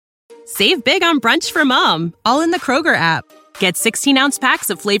Save big on brunch for mom, all in the Kroger app. Get 16-ounce packs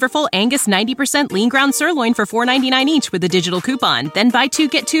of flavorful Angus 90% lean ground sirloin for $4.99 each with a digital coupon. Then buy 2,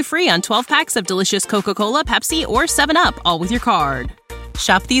 get 2 free on 12 packs of delicious Coca-Cola, Pepsi, or 7-Up, all with your card.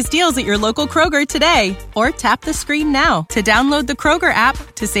 Shop these deals at your local Kroger today, or tap the screen now to download the Kroger app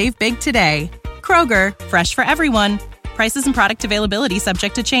to save big today. Kroger, fresh for everyone. Prices and product availability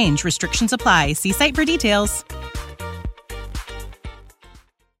subject to change. Restrictions apply. See site for details.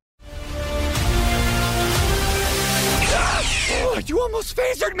 You almost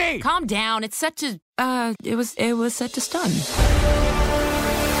phasered me! Calm down. It's set to, it was set to stun.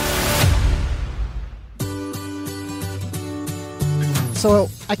 So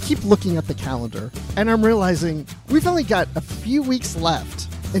I keep looking at the calendar, and I'm realizing we've only got a few weeks left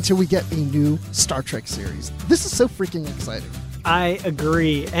until we get a new Star Trek series. This is so freaking exciting. I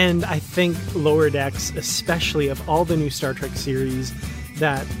agree, and I think Lower Decks, especially of all the new Star Trek series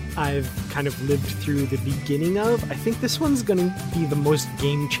that I've kind of lived through the beginning of, I think this one's going to be the most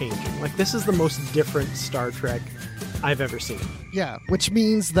game-changing. Like, this is the most different Star Trek I've ever seen. Yeah, which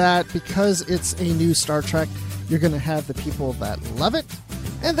means that because it's a new Star Trek, you're going to have the people that love it,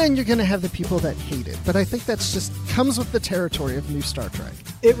 and then you're going to have the people that hate it. But I think that's just comes with the territory of new Star Trek.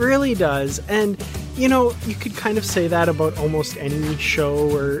 It really does. And, you know, you could kind of say that about almost any show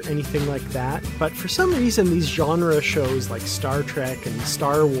or anything like that. But for some reason, these genre shows like Star Trek and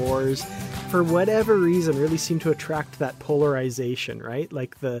Star Wars, for whatever reason, really seem to attract that polarization, right?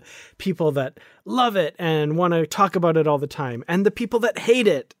 Like the people that love it and want to talk about it all the time, and the people that hate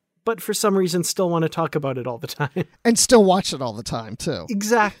it, but for some reason still want to talk about it all the time. And still watch it all the time, too.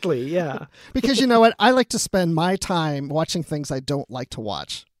 Exactly, yeah. Because you know what? I like to spend my time watching things I don't like to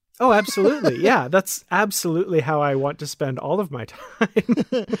watch. Oh, absolutely. Yeah, that's absolutely how I want to spend all of my time.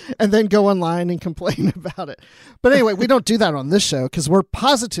 And then go online and complain about it. But anyway, we don't do that on this show because we're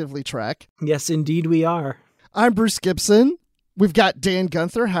Positively Trek. Yes, indeed we are. I'm Bruce Gibson. We've got Dan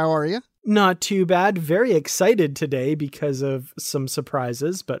Gunther. How are you? Not too bad. Very excited today because of some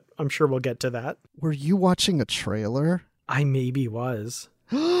surprises, but I'm sure we'll get to that. Were you watching a trailer? I maybe was.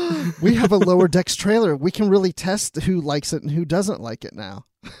 We have a Lower Decks trailer. We can really test who likes it and who doesn't like it now.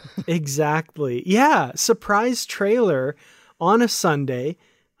 Exactly. Yeah. Surprise trailer on a Sunday.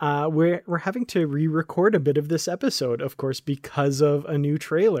 We're having to re-record a bit of this episode, of course, because of a new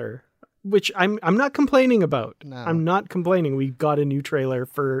trailer. Which I'm not complaining about. No. I'm not complaining. We got a new trailer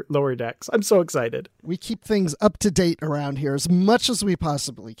for Lower Decks. I'm so excited. We keep things up to date around here as much as we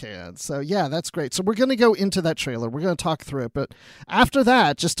possibly can. So yeah, that's great. So we're going to go into that trailer. We're going to talk through it. But after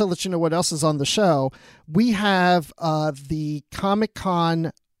that, just to let you know what else is on the show, we have the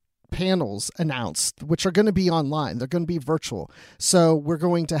Comic-Con panels announced, which are going to be online. They're going to be virtual. So we're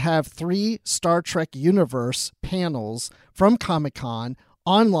going to have 3 Star Trek Universe panels from Comic-Con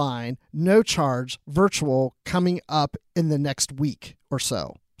online, no charge, virtual, coming up in the next week or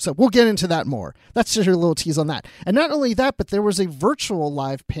so. So we'll get into that more. That's just a little tease on that. And not only that, but there was a virtual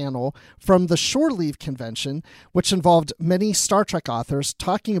live panel from the Shore Leave convention, which involved many Star Trek authors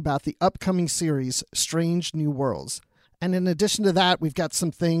talking about the upcoming series, Strange New Worlds. And in addition to that, we've got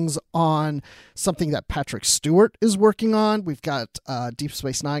some things on something that Patrick Stewart is working on. We've got a Deep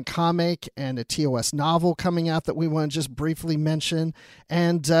Space Nine comic and a TOS novel coming out that we want to just briefly mention.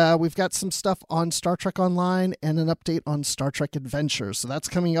 And we've got some stuff on Star Trek Online and an update on Star Trek Adventures. So that's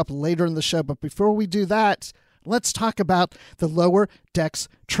coming up later in the show. But before we do that, let's talk about the Lower Decks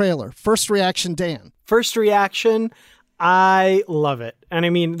trailer. First reaction, Dan. First reaction, I love it. And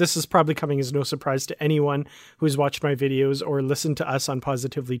I mean, this is probably coming as no surprise to anyone who's watched my videos or listened to us on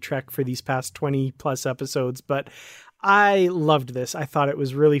Positively Trek for these past 20 plus episodes, but I loved this. I thought it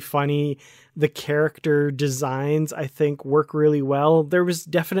was really funny. The character designs, I think, work really well. There was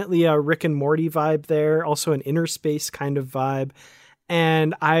definitely a Rick and Morty vibe there, also an Inner Space kind of vibe.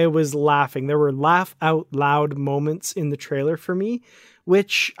 And I was laughing. There were laugh out loud moments in the trailer for me,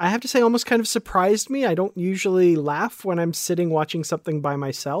 which I have to say almost kind of surprised me. I don't usually laugh when I'm sitting watching something by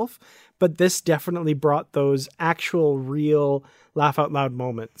myself, but this definitely brought those actual real laugh out loud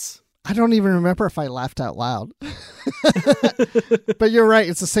moments. I don't even remember if I laughed out loud. But you're right.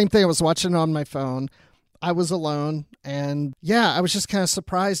 It's the same thing. I was watching on my phone. I was alone, and yeah, I was just kind of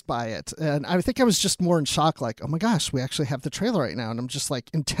surprised by it. And I think I was just more in shock, like, oh my gosh, we actually have the trailer right now. And I'm just like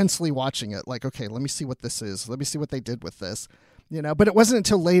intensely watching it, like, okay, let me see what this is. Let me see what they did with this. You know, but it wasn't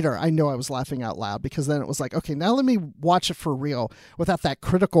until later I know I was laughing out loud, because then it was like, okay, now let me watch it for real without that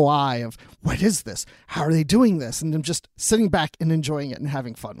critical eye of what is this? How are they doing this? And I'm just sitting back and enjoying it and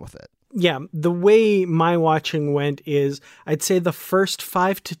having fun with it. yeah, the way my watching went is I'd say the first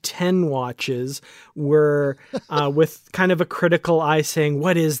 5 to 10 watches were with kind of a critical eye saying,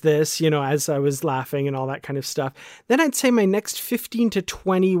 what is this? As I was laughing and all that kind of stuff. Then I'd say my next 15 to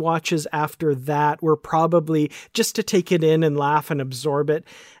 20 watches after that were probably just to take it in and laugh and absorb it.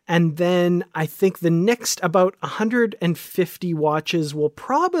 And then I think the next about 150 watches will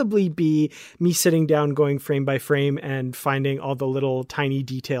probably be me sitting down, going frame by frame and finding all the little tiny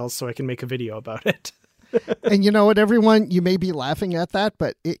details so I can make a video about it. And you know what, everyone, you may be laughing at that,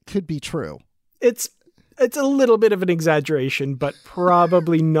 but it could be true. It's a little bit of an exaggeration, but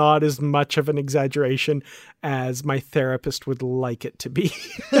probably not as much of an exaggeration as my therapist would like it to be.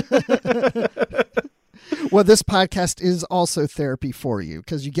 Well, this podcast is also therapy for you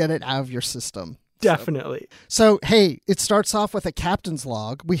because you get it out of your system. Definitely. So, hey, it starts off with a captain's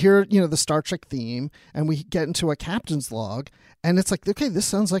log. We hear, the Star Trek theme, and we get into a captain's log, and it's like, okay, this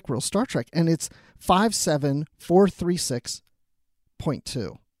sounds like real Star Trek. And it's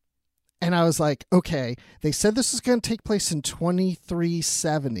 57436.2. And I was like, okay, they said this is going to take place in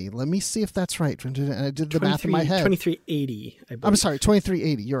 2370. Let me see if that's right. And I did the math in my head. 2380, I believe. I'm sorry,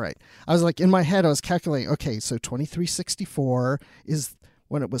 2380. You're right. I was like, in my head, I was calculating, okay, so 2364 is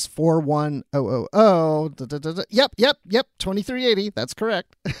when it was 41000. Yep, 2380. That's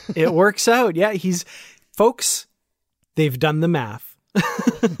correct. It works out. Yeah, folks, they've done the math.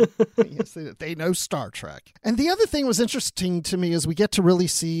 Yes, they know Star Trek. And the other thing was interesting to me is we get to really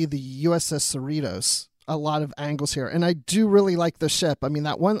see the USS Cerritos, a lot of angles here. And I do really like the ship. I mean,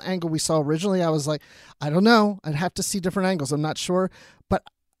 that one angle we saw originally, I was like, I don't know. I'd have to see different angles. I'm not sure. But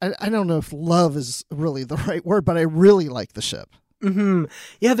I don't know if love is really the right word, but I really like the ship. Mm-hmm.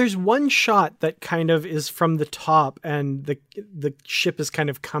 Yeah, there's one shot that kind of is from the top and the ship is kind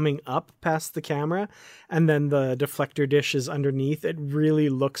of coming up past the camera and then the deflector dish is underneath. It really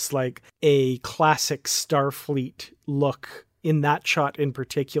looks like a classic Starfleet look in that shot in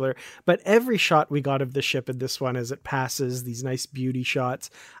particular. But every shot we got of the ship in this one as it passes, these nice beauty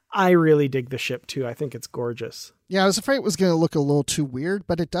shots, I really dig the ship too. I think it's gorgeous. Yeah, I was afraid it was going to look a little too weird,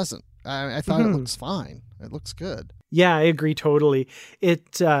 but it doesn't. I thought it looks fine. It looks good. Yeah, I agree totally.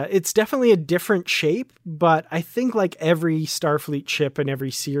 It's definitely a different shape, but I think like every Starfleet ship in every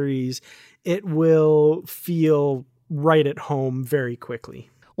series, it will feel right at home very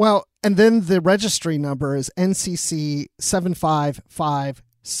quickly. Well, and then the registry number is NCC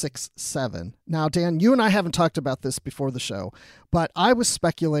 75567. Now, Dan, you and I haven't talked about this before the show, but I was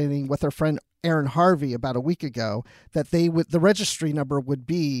speculating with our friend Aaron Harvey about a week ago that the registry number would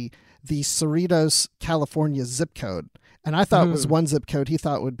be the Cerritos, California zip code. And I thought it was one zip code. He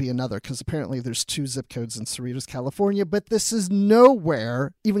thought it would be another because apparently there's 2 zip codes in Cerritos, California. But this is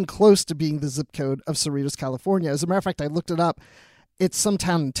nowhere even close to being the zip code of Cerritos, California. As a matter of fact, I looked it up. It's some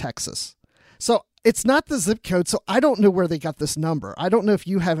town in Texas. So it's not the zip code. So I don't know where they got this number. I don't know if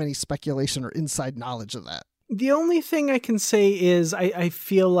you have any speculation or inside knowledge of that. The only thing I can say is I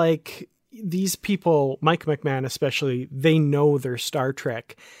feel like these people, Mike McMahon especially, they know their Star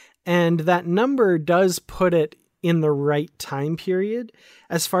Trek. And that number does put it in the right time period.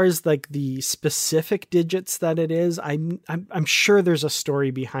 As far as like the specific digits that it is, I'm sure there's a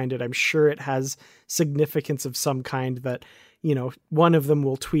story behind it. I'm sure it has significance of some kind that, one of them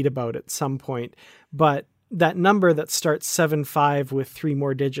will tweet about at some point. But that number that starts 75 with 3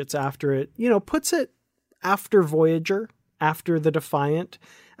 more digits after it, puts it after Voyager, after the Defiant,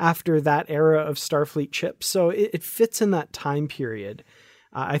 after that era of Starfleet ships. So it fits in that time period.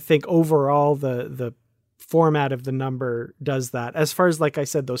 I think overall the format of the number does that. As far as, like I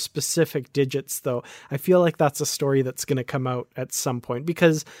said, those specific digits, though, I feel like that's a story that's going to come out at some point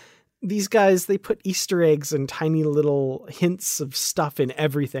because these guys, they put Easter eggs and tiny little hints of stuff in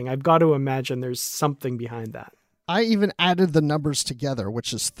everything. I've got to imagine there's something behind that. I even added the numbers together,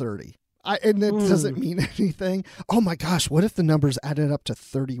 which is 30. And it doesn't mean anything. Oh my gosh, what if the numbers added up to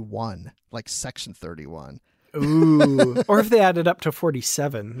 31, like section 31? Ooh. Or if they added up to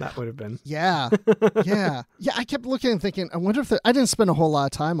 47, that would have been. Yeah. Yeah. I kept looking and thinking, I wonder if I didn't spend a whole lot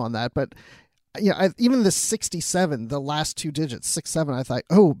of time on that, but even the 67, the last 2 digits, 67, I thought,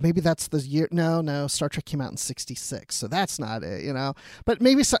 oh, maybe that's the year. No, Star Trek came out in 66. So that's not it, but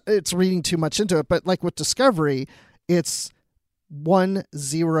maybe it's reading too much into it. But like with Discovery, it's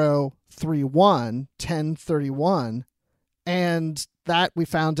 1031, 1031. And that we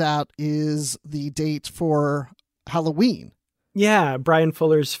found out is the date for Halloween. Yeah, Brian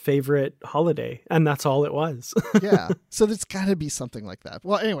Fuller's favorite holiday, and that's all it was. Yeah, so there's got to be something like that.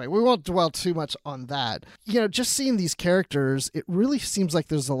 Well, anyway, we won't dwell too much on that. Just seeing these characters, it really seems like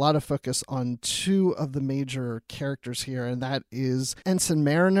there's a lot of focus on 2 of the major characters here, and that is Ensign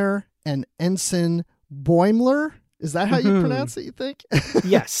Mariner and Ensign Boimler. Is that how you pronounce it, you think?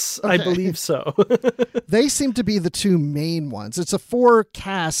 Yes, Okay. I believe so. They seem to be the two main ones. It's a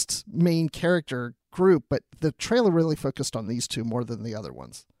 4-cast main character group, but the trailer really focused on these two more than the other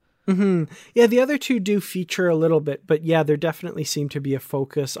ones. Yeah, the other two do feature a little bit, but yeah, there definitely seemed to be a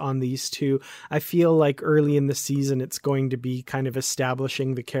focus on these two. I feel like early in the season, it's going to be kind of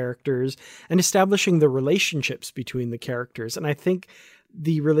establishing the characters and establishing the relationships between the characters. And I think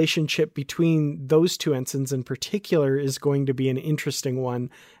the relationship between those two ensigns in particular is going to be an interesting one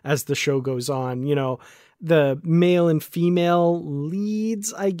as the show goes on. You know, the male and female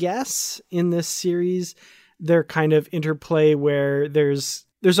leads, I guess, in this series, their kind of interplay where there's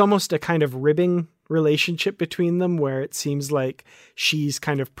almost a kind of ribbing relationship between them where it seems like she's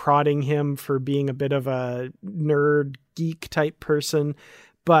kind of prodding him for being a bit of a nerd geek type person.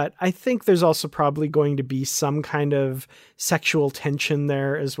 But I think there's also probably going to be some kind of sexual tension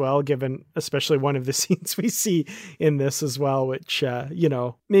there as well, given especially one of the scenes we see in this as well, which,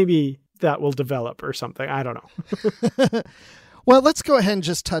 maybe that will develop or something. I don't know. Well, let's go ahead and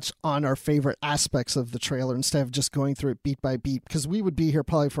just touch on our favorite aspects of the trailer instead of just going through it beat by beat, because we would be here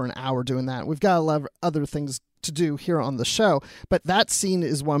probably for an hour doing that. We've got a lot of other things to do here on the show, but that scene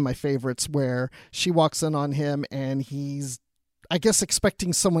is one of my favorites where she walks in on him and he's, I guess,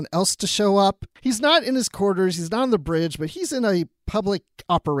 expecting someone else to show up. He's not in his quarters. He's not on the bridge, but he's in a public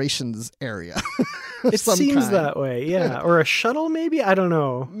operations area. It seems that way, yeah. Or a shuttle, maybe? I don't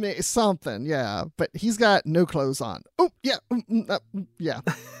know. Something, yeah. But he's got no clothes on. Oh, yeah. Yeah.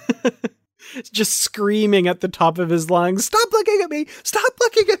 Just screaming at the top of his lungs, "Stop looking at me! Stop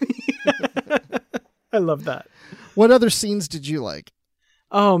looking at me!" I love that. What other scenes did you like?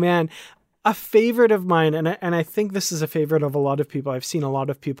 Oh, man. A favorite of mine, and I think this is a favorite of a lot of people, I've seen a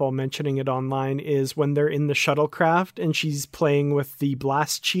lot of people mentioning it online, is when they're in the shuttlecraft and she's playing with the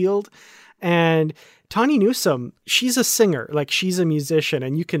blast shield. And Tawny Newsome, she's a singer, like she's a musician,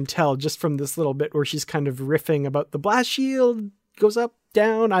 and you can tell just from this little bit where she's kind of riffing about the blast shield goes up,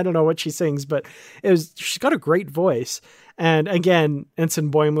 down. I don't know what she sings, but she's got a great voice. And again,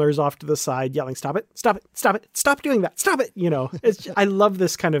 Ensign Boimler's off to the side yelling, "Stop it, stop it, stop it, stop doing that, stop it." I love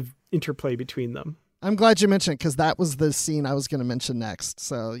this kind of interplay between them. I'm glad you mentioned it because that was the scene I was going to mention next.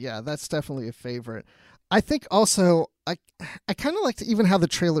 So yeah, that's definitely a favorite. I think also, I kind of liked even how the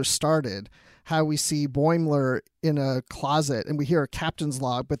trailer started, how we see Boimler in a closet and we hear a captain's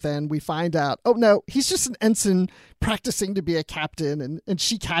log, but then we find out, oh no, he's just an ensign practicing to be a captain, and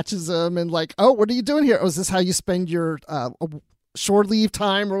she catches him and like, "Oh, what are you doing here? Oh, is this how you spend your shore leave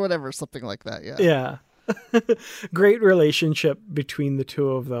time or whatever?" Something like that. Yeah. Yeah. Great relationship between the two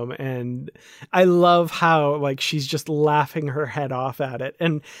of them, and I love how like she's just laughing her head off at it.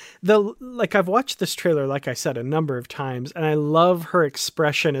 And I've watched this trailer, like I said, a number of times, and I love her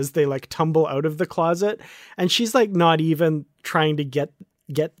expression as they like tumble out of the closet, and she's like not even trying to get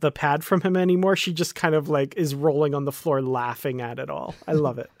the pad from him anymore. She just kind of like is rolling on the floor laughing at it all. I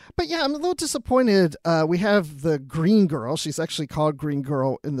love it. But yeah, I'm a little disappointed. We have the Green Girl. She's actually called Green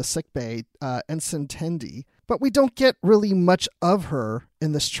Girl in the sickbay, Ensign Tendi. But we don't get really much of her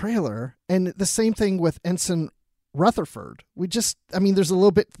in this trailer. And the same thing with Ensign Rutherford. There's a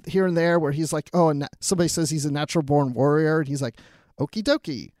little bit here and there where he's like, oh, and somebody says he's a natural born warrior. And he's like, okie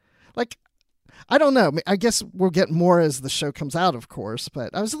dokie. Like, I don't know. I guess we'll get more as the show comes out, of course.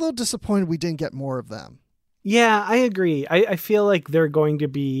 But I was a little disappointed we didn't get more of them. Yeah, I agree. I feel like they're going to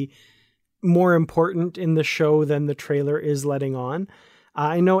be more important in the show than the trailer is letting on.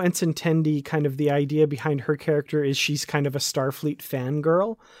 I know Ensign Tendi, kind of the idea behind her character is she's kind of a Starfleet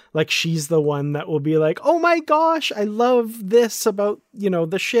fangirl. Like she's the one that will be like, "Oh my gosh, I love this about,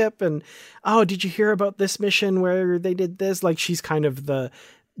 the ship." And, "Oh, did you hear about this mission where they did this?" Like she's kind of the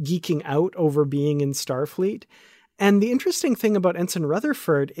geeking out over being in Starfleet. And the interesting thing about Ensign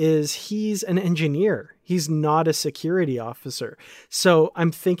Rutherford is he's an engineer. He's not a security officer. So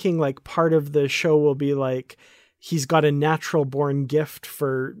I'm thinking like part of the show will be like, he's got a natural born gift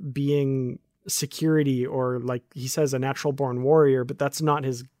for being security, or like he says, a natural born warrior, but that's not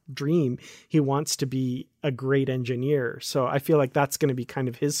his dream. He wants to be a great engineer. So I feel like that's going to be kind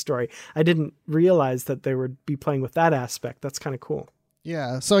of his story. I didn't realize that they would be playing with that aspect. That's kind of cool.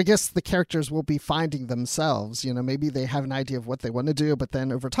 Yeah, so I guess the characters will be finding themselves. Maybe they have an idea of what they want to do, but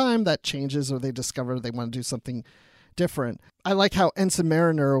then over time that changes, or they discover they want to do something different. I like how Ensign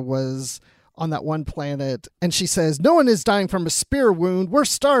Mariner was on that one planet, and she says, "No one is dying from a spear wound. We're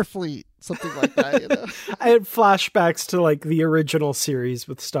Starfleet." Something like that, I had flashbacks to like the original series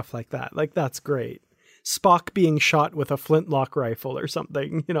with stuff like that. Like, that's great. Spock being shot with a flintlock rifle or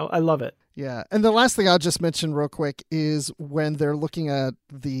something. I love it. Yeah. And the last thing I'll just mention real quick is when they're looking at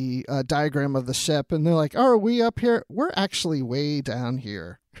the diagram of the ship and they're like, oh, are we up here? We're actually way down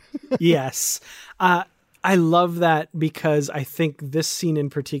here. Yes. I love that because I think this scene in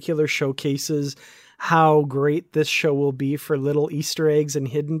particular showcases how great this show will be for little Easter eggs and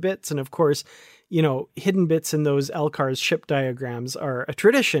hidden bits. And of course, hidden bits in those LCARS ship diagrams are a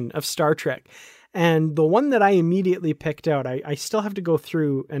tradition of Star Trek. And the one that I immediately picked out, I still have to go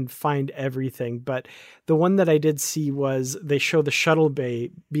through and find everything, but the one that I did see was they show the shuttle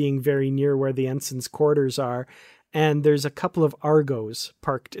bay being very near where the ensign's quarters are. And there's a couple of Argos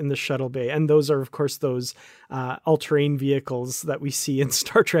parked in the shuttle bay. And those are, of course, those all-terrain vehicles that we see in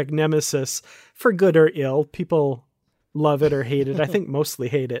Star Trek Nemesis, for good or ill. People love it or hate it. I think mostly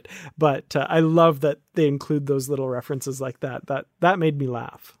hate it. But I love that they include those little references like that. That made me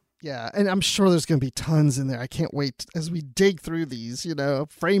laugh. Yeah, and I'm sure there's going to be tons in there. I can't wait as we dig through these,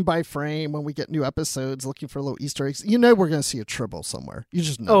 frame by frame when we get new episodes looking for little Easter eggs. We're going to see a Tribble somewhere. You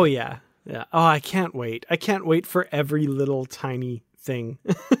just know. Oh, yeah. Yeah. Oh, I can't wait. I can't wait for every little tiny thing.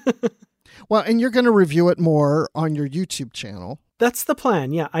 Well, and you're going to review it more on your YouTube channel. That's the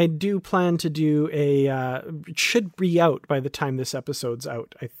plan. Yeah, I do plan to do it should be out by the time this episode's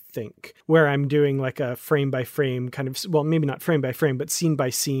out, I think, where I'm doing like a frame by frame kind of, well, maybe not frame by frame, but scene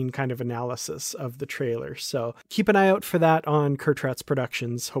by scene kind of analysis of the trailer. So keep an eye out for that on Kurtratz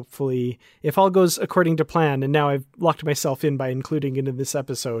Productions. Hopefully, if all goes according to plan, and now I've locked myself in by including it in this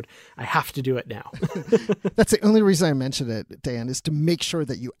episode, I have to do it now. That's the only reason I mentioned it, Dan, is to make sure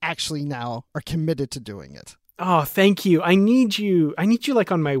that you actually now are committed to doing it. Oh, thank you. I need you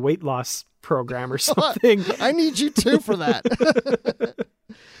like on my weight loss program or something. I need you too for that.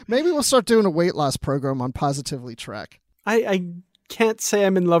 Maybe we'll start doing a weight loss program on Positively Trek. I can't say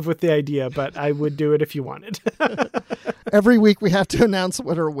I'm in love with the idea, but I would do it if you wanted. Every week we have to announce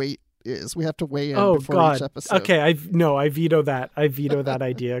what our weight is. We have to weigh in before each episode. Okay, I veto that. I veto that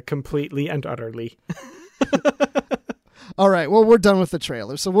idea completely and utterly. All right, well, we're done with the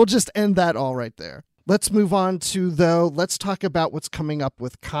trailer, so we'll just end that all right there. Let's move on to, let's talk about what's coming up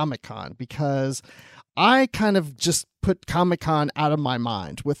with Comic-Con, because I kind of just put Comic-Con out of my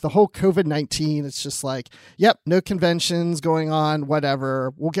mind. With the whole COVID-19, it's just like, yep, no conventions going on,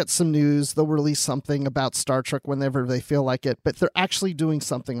 whatever. We'll get some news. They'll release something about Star Trek whenever they feel like it, but they're actually doing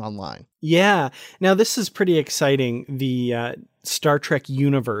something online. Yeah. Now, this is pretty exciting. The Star Trek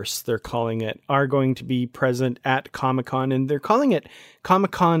universe, they're calling it, are going to be present at Comic-Con, and they're calling it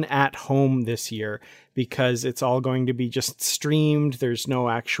Comic-Con at Home this year because it's all going to be just streamed. There's no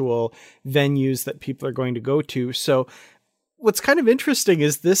actual venues that people are going to go to. So what's kind of interesting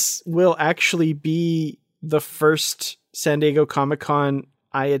is this will actually be the first San Diego Comic-Con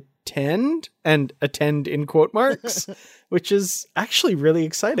I attend, and attend in quote marks, which is actually really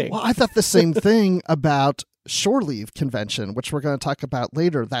exciting. Well, I thought the same thing about Shore Leave Convention, which we're going to talk about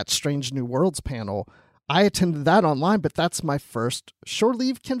later, that Strange New Worlds panel. I attended that online, but that's my first Shore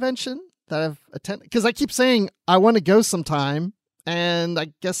Leave Convention that I've attended. Because I keep saying I want to go sometime, and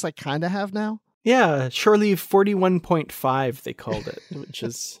I guess I kind of have now. Yeah, Shore Leave 41.5, they called it, which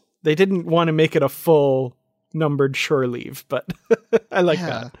is, they didn't want to make it a full numbered shore leave, but I like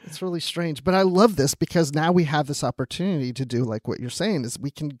that. It's really strange. But I love this because now we have this opportunity to do like what you're saying, is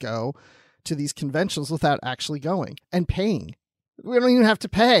we can go to these conventions without actually going and paying. We don't even have to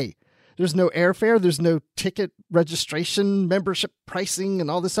pay. There's no airfare. There's no ticket registration, membership pricing, and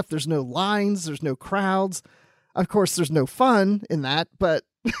all this stuff. There's no lines. There's no crowds. Of course, there's no fun in that, but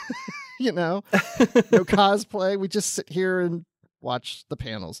no cosplay. We just sit here and watch the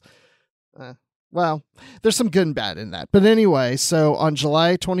panels. Well, there's some good and bad in that. But anyway, so on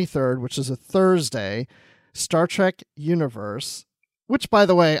July 23rd, which is a Thursday, Star Trek Universe, which, by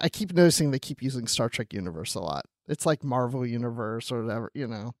the way, I keep noticing they keep using Star Trek Universe a lot. It's like Marvel Universe or whatever,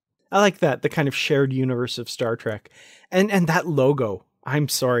 I like that, the kind of shared universe of Star Trek. And that logo, I'm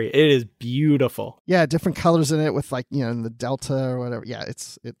sorry, it is beautiful. Yeah, different colors in it with the Delta or whatever. Yeah,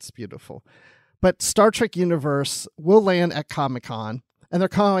 it's beautiful. But Star Trek Universe will land at Comic-Con, and they're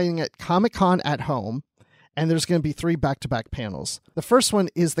calling it Comic-Con at Home, and there's going to be 3 back-to-back panels. The first one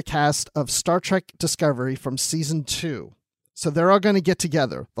is the cast of Star Trek Discovery from Season 2. So they're all going to get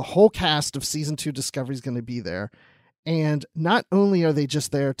together. The whole cast of Season 2 Discovery is going to be there. And not only are they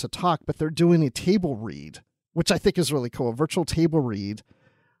just there to talk, but they're doing a table read, which I think is really cool. A virtual table read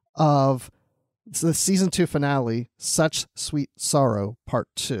of the Season 2 finale, Such Sweet Sorrow, Part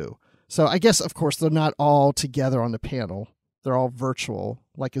 2. So I guess, of course, they're not all together on the panel. They're all virtual,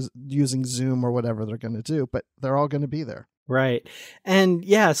 like using Zoom or whatever they're going to do, but they're all going to be there. Right. And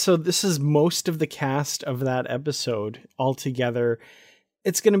yeah, so this is most of the cast of that episode all together.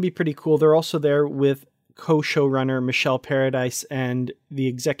 It's going to be pretty cool. They're also there with co-showrunner Michelle Paradise and the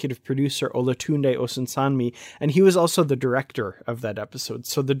executive producer Olatunde Osunsanmi, and he was also the director of that episode.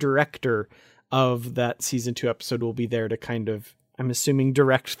 So the director of that season 2 episode will be there to kind of, I'm assuming,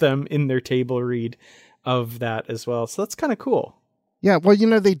 direct them in their table read of that as well. So that's kind of cool. Yeah, well,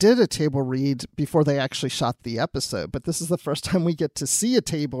 they did a table read before they actually shot the episode, but this is the first time we get to see a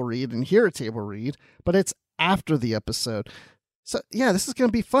table read and hear a table read, but it's after the episode. So, yeah, this is going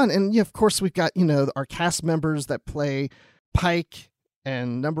to be fun. And, of course, we've got, our cast members that play Pike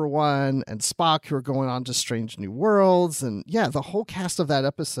and Number One and Spock, who are going on to Strange New Worlds. And, yeah, the whole cast of that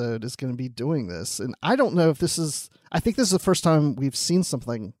episode is going to be doing this. And I don't know if I think this is the first time we've seen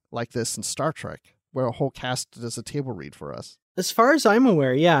something like this in Star Trek, where a whole cast does a table read for us. As far as I'm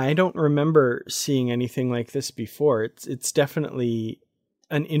aware, yeah, I don't remember seeing anything like this before. It's definitely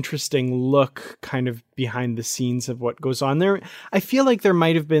an interesting look kind of behind the scenes of what goes on there. I feel like there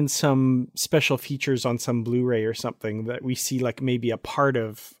might have been some special features on some Blu-ray or something that we see like maybe a part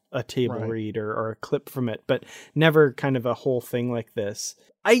of a table read or a clip from it, but never kind of a whole thing like this.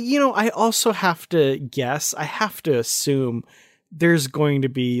 I also have to guess, I have to assume there's going to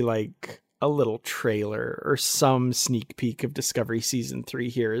be like a little trailer or some sneak peek of Discovery Season 3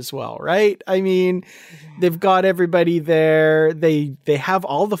 here as well, right? I mean, they've got everybody there. They have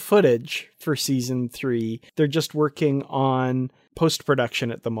all the footage for Season 3. They're just working on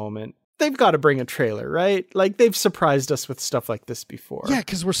post-production at the moment. They've got to bring a trailer, right? Like, they've surprised us with stuff like this before. Yeah,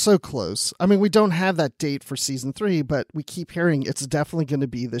 because we're so close. I mean, we don't have that date for Season 3, but we keep hearing it's definitely going to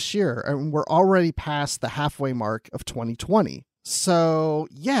be this year. And we're already past the halfway mark of 2020. So,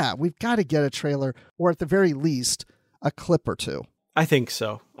 yeah, we've got to get a trailer, or at the very least, a clip or two. I think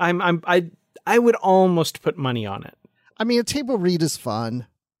so. I would almost put money on it. I mean, a table read is fun.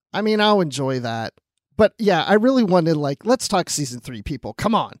 I mean, I'll enjoy that. But yeah, I really wanted, let's talk Season 3, people.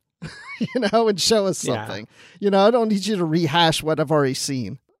 Come on. And show us something. Yeah. I don't need you to rehash what I've already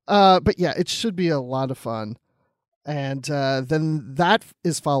seen. But yeah, it should be a lot of fun. And then that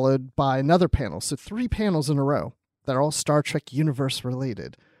is followed by another panel. So 3 panels in a row. That are all Star Trek universe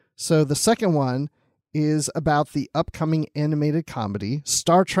related. So the second one is about the upcoming animated comedy,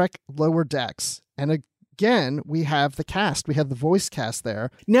 Star Trek Lower Decks. And again, we have the cast. We have the voice cast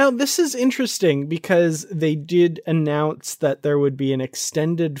there. Now, this is interesting because they did announce that there would be an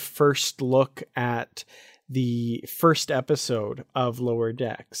extended first look at the first episode of Lower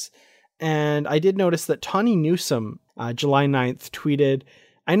Decks. And I did notice that Tawny Newsome, July 9th, tweeted,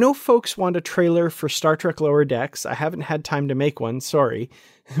 "I know folks want a trailer for Star Trek Lower Decks. I haven't had time to make one, sorry.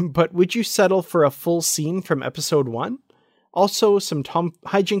 But would you settle for a full scene from episode 1? Also, some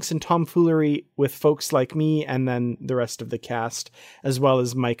hijinks and tomfoolery with folks like me and then the rest of the cast, as well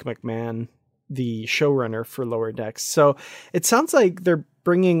as Mike McMahon, the showrunner for Lower Decks." So it sounds like they're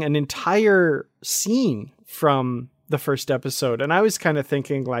bringing an entire scene from the first episode. And I was kind of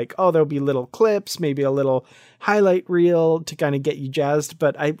thinking like, oh, there'll be little clips, maybe a little highlight reel to kind of get you jazzed.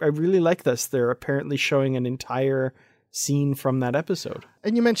 But I really like this. They're apparently showing an entire scene from that episode.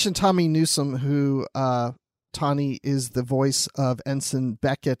 And you mentioned Tommy Newsome, who Tawny is the voice of Ensign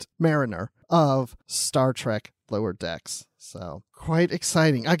Beckett Mariner of Star Trek Lower Decks. So quite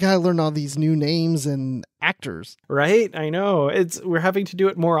exciting. I gotta learn all these new names and actors. Right? I know. We're having to do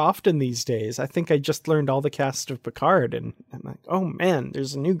it more often these days. I think I just learned all the cast of Picard and I'm like, oh man,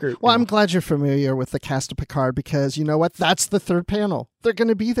 there's a new group. Well, now. I'm glad you're familiar with the cast of Picard because you know what? That's the third panel. They're going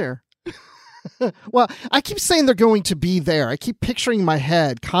to be there. Well, I keep saying they're going to be there. I keep picturing in my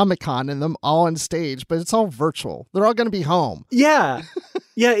head Comic-Con and them all on stage, but it's all virtual. They're all going to be home. Yeah.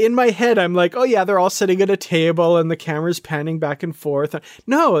 Yeah, in my head, I'm like, oh yeah, they're all sitting at a table and the camera's panning back and forth.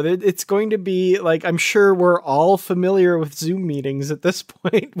 No, it's going to be like, I'm sure we're all familiar with Zoom meetings at this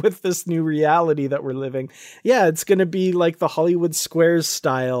point with this new reality that we're living. Yeah, it's going to be like the Hollywood Squares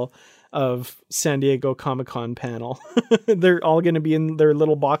style of San Diego Comic-Con panel. They're all going to be in their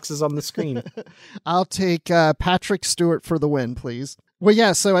little boxes on the screen. I'll take Patrick Stewart for the win, please. Well,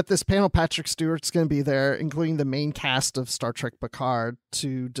 yeah, so at this panel, Patrick Stewart's going to be there, including the main cast of Star Trek Picard,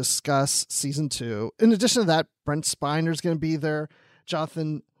 to discuss Season 2. In addition to that, Brent Spiner's going to be there.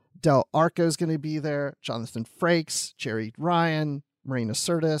 Jonathan Del Arco's going to be there. Jonathan Frakes, Jerry Ryan, Marina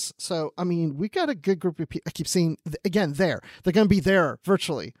Sirtis. So, I mean, we got a good group of people. I keep seeing, again, there. They're going to be there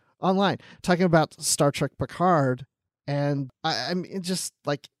virtually. Online, talking about Star Trek Picard, and I mean, just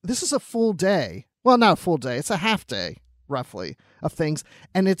like, this is a full day. Well, not a full day. It's a half day, roughly, of things.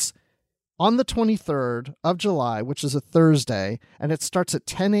 And it's on the 23rd of July, which is a Thursday, and it starts at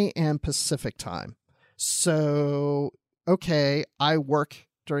 10 a.m. Pacific time. So okay, I work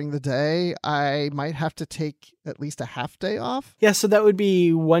during the day, I might have to take at least a half day off. Yeah, so that would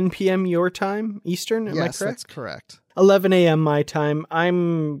be 1 p.m. your time, Eastern, am I correct? Yes, that's correct. 11 a.m. my time.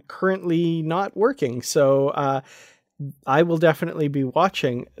 I'm currently not working, so I will definitely be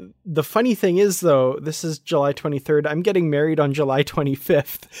watching. The funny thing is, though, this is July 23rd. I'm getting married on July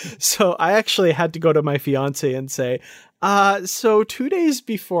 25th. So I actually had to go to my fiance and say, so 2 days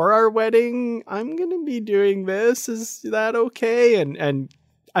before our wedding, I'm going to be doing this. Is that okay? And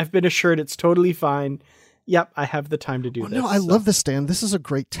I've been assured it's totally fine. Yep, I have the time to do this. No, I love this, Dan. This is a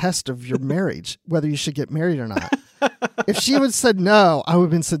great test of your marriage, whether you should get married or not. If she would have said no, I would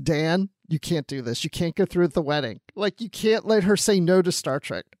have been said, Dan, you can't do this. You can't go through with the wedding. Like, you can't let her say no to Star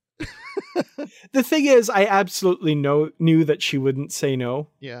Trek. The thing is, I absolutely knew that she wouldn't say no.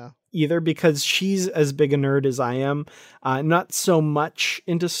 Yeah. Either, because she's as big a nerd as I am, not so much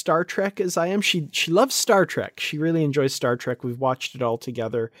into Star Trek as I am. She loves Star Trek. She really enjoys Star Trek. We've watched it all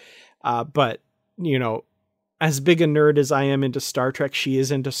together. But, you know, as big a nerd as I am into Star Trek, she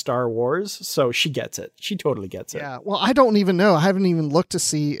is into Star Wars. So she gets it. She totally gets it. Yeah. Well, I don't even know. I haven't even looked to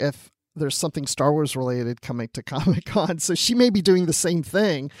see if there's something Star Wars related coming to Comic-Con. So she may be doing the same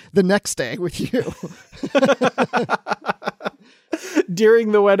thing the next day with you.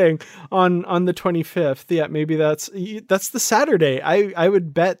 During the wedding on the 25th. Yeah, maybe that's the Saturday. I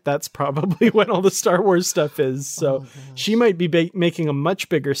would bet that's probably when all the Star Wars stuff is. So she might be making a much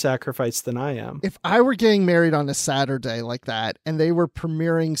bigger sacrifice than I am. If I were getting married on a Saturday like that and they were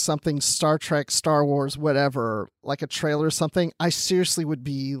premiering something Star Trek, Star Wars, whatever, like a trailer or something, I seriously would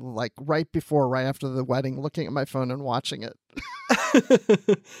be like right after the wedding, looking at my phone and watching it.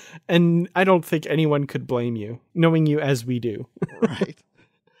 And I don't think anyone could blame you, knowing you as we do. Right.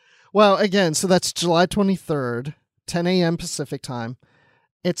 Well, again, so that's July 23rd, 10 a.m. Pacific time.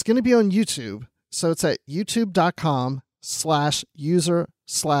 It's going to be on YouTube. So it's at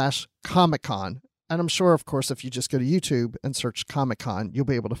youtube.com/user/Comic-Con. And I'm sure, of course, if you just go to YouTube and search Comic-Con, you'll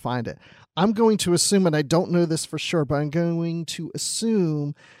be able to find it. I'm going to assume, and I don't know this for sure, but I'm going to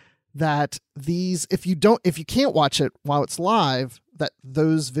assume that if you can't watch it while it's live, that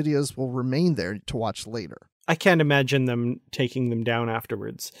those videos will remain there to watch later. I can't imagine them taking them down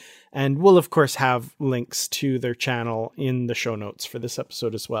afterwards. And we'll, of course, have links to their channel in the show notes for this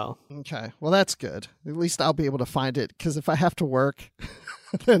episode as well. Okay. Well, that's good. At least I'll be able to find it, because if I have to work,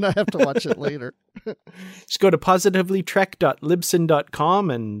 then I have to watch it later. Just go to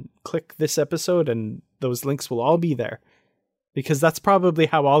positivelytrek.libsyn.com and click this episode, and those links will all be there. Because that's probably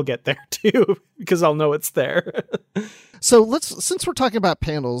how I'll get there too, because I'll know it's there. So since we're talking about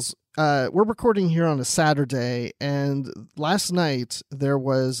panels, we're recording here on a Saturday, and last night there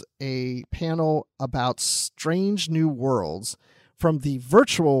was a panel about Strange New Worlds from the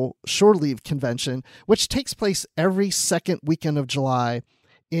virtual Shore Leave convention, which takes place every second weekend of July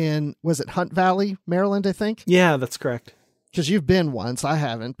in, was it Hunt Valley, Maryland, I think? Yeah, that's correct. Because you've been once, I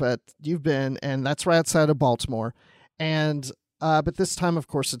haven't, but you've been, and that's right outside of Baltimore. And but this time, of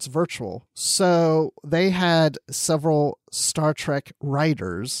course, it's virtual. So they had several Star Trek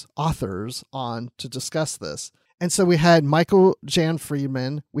authors on to discuss this. And so we had Michael Jan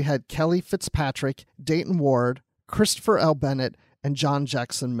Friedman, we had Kelly Fitzpatrick, Dayton Ward, Christopher L. Bennett, and John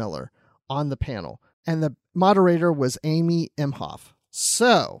Jackson Miller on the panel. And the moderator was Amy Imhoff.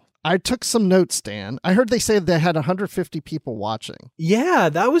 So I took some notes, Dan. I heard they say they had 150 people watching. Yeah,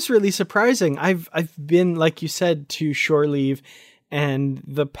 that was really surprising. I've been, like you said, to Shore Leave, and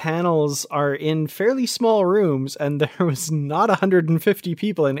the panels are in fairly small rooms, and there was not 150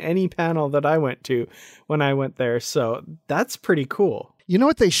 people in any panel that I went to when I went there. So that's pretty cool. You know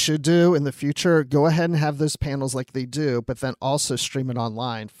what they should do in the future? Go ahead and have those panels like they do, but then also stream it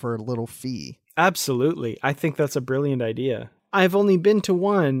online for a little fee. Absolutely. I think that's a brilliant idea. I've only been to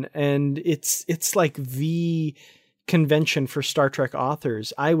one, and it's like the convention for Star Trek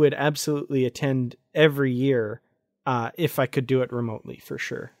authors. I would absolutely attend every year if I could do it remotely, for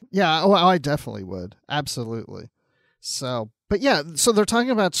sure. Yeah, well, I definitely would. Absolutely. So, but yeah, so they're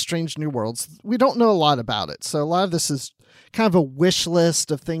talking about Strange New Worlds. We don't know a lot about it. So a lot of this is kind of a wish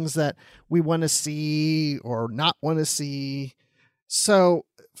list of things that we want to see or not want to see. So,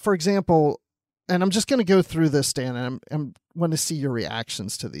 for example, and I'm just going to go through this, Dan, and I'm want to see your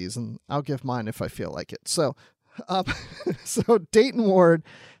reactions to these, and I'll give mine if I feel like it. So, so Dayton Ward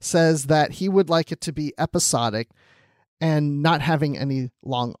says that he would like it to be episodic and not having any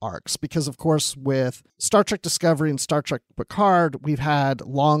long arcs, because of course with Star Trek Discovery and Star Trek Picard, we've had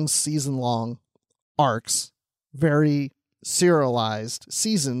long season-long arcs, very serialized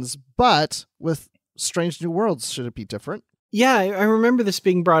seasons, but with Strange New Worlds, should it be different? Yeah, I remember this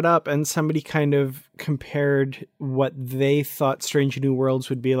being brought up, and somebody kind of compared what they thought Strange New Worlds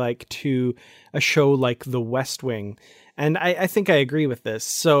would be like to a show like The West Wing. And I think I agree with this.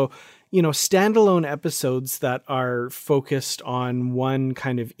 So, standalone episodes that are focused on one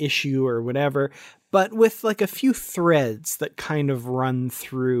kind of issue or whatever, but with like a few threads that kind of run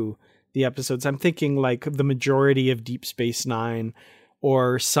through the episodes. I'm thinking like the majority of Deep Space Nine,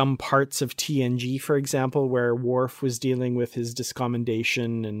 or some parts of TNG, for example, where Worf was dealing with his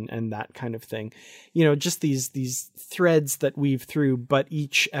discommendation and that kind of thing. Just these threads that weave through, but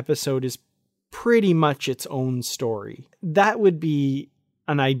each episode is pretty much its own story. That would be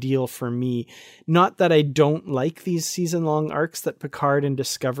an ideal for me. Not that I don't like these season-long arcs that Picard and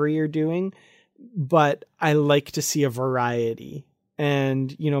Discovery are doing, but I like to see a variety.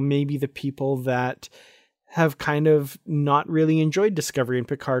 And, maybe the people that have kind of not really enjoyed Discovery and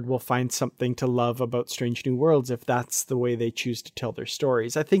Picard will find something to love about Strange New Worlds if that's the way they choose to tell their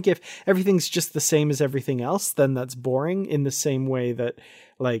stories. I think if everything's just the same as everything else, then that's boring, in the same way that,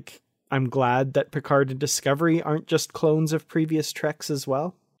 like, I'm glad that Picard and Discovery aren't just clones of previous Treks as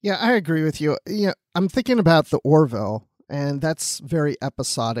well. Yeah, I agree with you. I'm thinking about the Orville, and that's very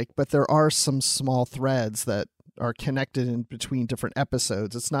episodic, but there are some small threads that are connected in between different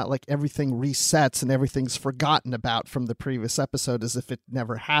episodes. It's not like everything resets and everything's forgotten about from the previous episode as if it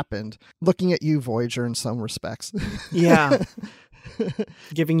never happened. Looking at you, Voyager, in some respects. Yeah.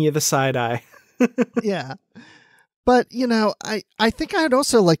 Giving you the side eye. Yeah. But, I think I'd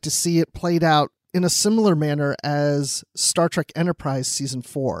also like to see it played out in a similar manner as Star Trek Enterprise Season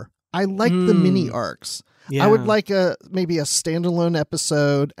 4. I like the mini arcs. Yeah. I would like maybe a standalone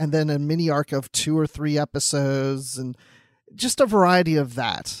episode and then a mini arc of 2 or 3 episodes, and just a variety of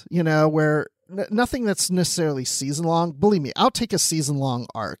that, where nothing that's necessarily season long. Believe me, I'll take a season long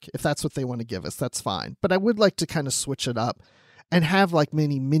arc if that's what they want to give us. That's fine. But I would like to kind of switch it up and have like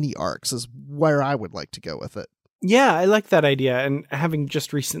mini arcs is where I would like to go with it. Yeah, I like that idea. And having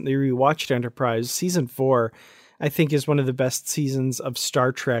just recently rewatched Enterprise, Season 4, I think is one of the best seasons of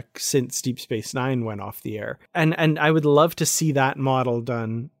Star Trek since Deep Space Nine went off the air. And I would love to see that model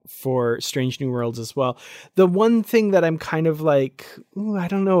done for Strange New Worlds as well. The one thing that I'm kind of like, I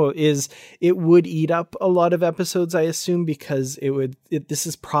don't know, is it would eat up a lot of episodes, I assume, because this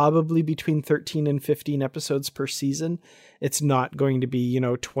is probably between 13 and 15 episodes per season. It's not going to be,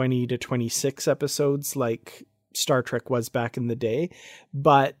 20 to 26 episodes like Star Trek was back in the day.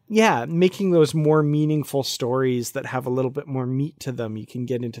 But yeah, making those more meaningful stories that have a little bit more meat to them. You can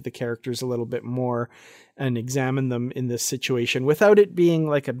get into the characters a little bit more and examine them in this situation without it being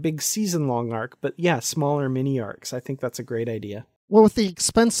like a big season long arc. But yeah, smaller mini arcs. I think that's a great idea. Well, with the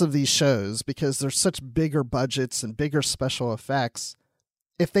expense of these shows, because there's such bigger budgets and bigger special effects,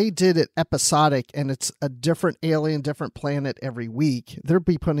 if they did it episodic and it's a different alien, different planet every week, they'd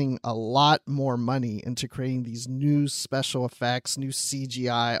be putting a lot more money into creating these new special effects, new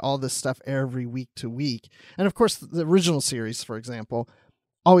CGI, all this stuff every week to week. And of course, the original series, for example,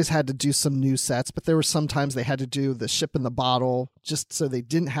 always had to do some new sets, but there were sometimes they had to do the ship in the bottle just so they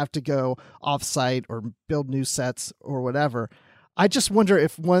didn't have to go off-site or build new sets or whatever. I just wonder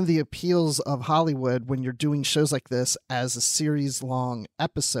if one of the appeals of Hollywood when you're doing shows like this as a series-long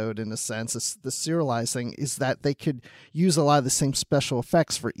episode, in a sense, the serializing, is that they could use a lot of the same special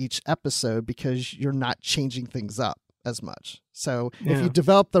effects for each episode because you're not changing things up as much. So if you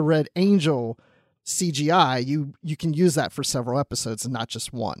develop the Red Angel CGI, you can use that for several episodes and not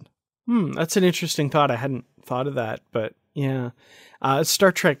just one. That's an interesting thought. I hadn't thought of that, but yeah.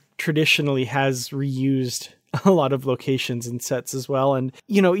 Star Trek traditionally has reused a lot of locations and sets as well. And,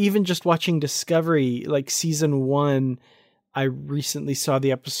 even just watching Discovery, like season 1, I recently saw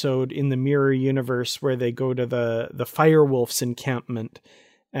the episode in the Mirror Universe where they go to the Firewolves encampment.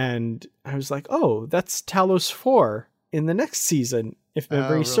 And I was like, oh, that's Talos 4 in the next season, if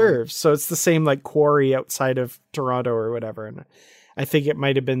memory serves. So it's the same like quarry outside of Toronto or whatever. And I think it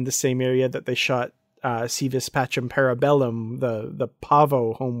might have been the same area that they shot Civis Pacem Parabellum, the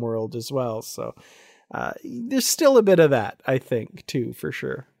Pavo homeworld as well. So there's still a bit of that, I think, too, for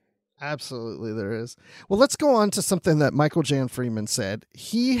sure. Absolutely, there is. Well, let's go on to something that Michael Jan Freeman said.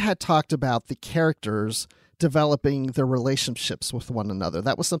 He had talked about the characters developing their relationships with one another.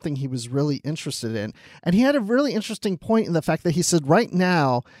 That was something he was really interested in. And he had a really interesting point in the fact that he said right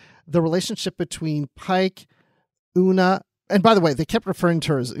now, the relationship between Pike, Una, and by the way, they kept referring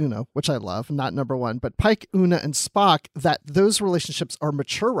to her as Una, which I love, not number one, but Pike, Una, and Spock, that those relationships are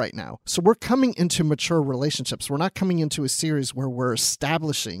mature right now. So we're coming into mature relationships. We're not coming into a series where we're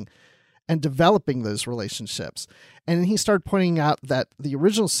establishing and developing those relationships. And he started pointing out that the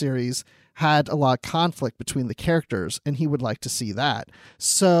original series had a lot of conflict between the characters, and he would like to see that.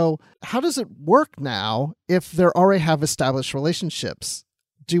 So how does it work now if they already have established relationships?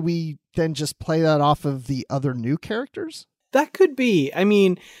 Do we then just play that off of the other new characters? That could be. I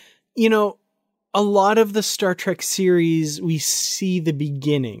mean, you know, a lot of the Star Trek series, we see the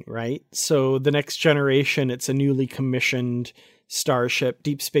beginning, right? So the Next Generation, it's a newly commissioned starship.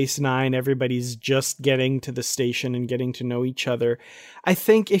 Deep Space Nine, everybody's just getting to the station and getting to know each other. I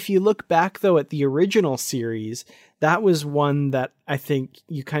think if you look back, though, at the original series, that was one that I think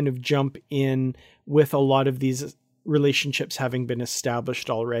you kind of jump in with a lot of these relationships having been established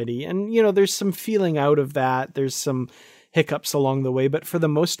already. And, you know, there's some feeling out of that. There's some hiccups along the way. But for the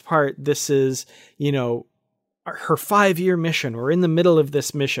most part, this is, you know, her 5-year mission. We're in the middle of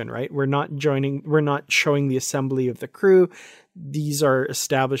this mission, right? We're not showing the assembly of the crew. These are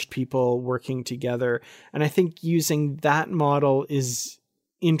established people working together. And I think using that model is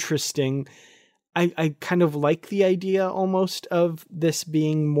interesting. I kind of like the idea almost of this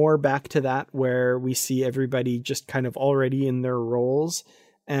being more back to that, where we see everybody just kind of already in their roles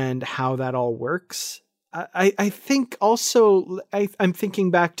and how that all works. I think also, I'm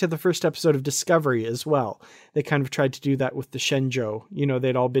thinking back to the first episode of Discovery as well. They kind of tried to do that with the Shenzhou. You know,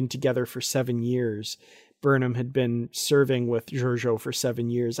 they'd all been together for 7 years. Burnham had been serving with Georgiou for 7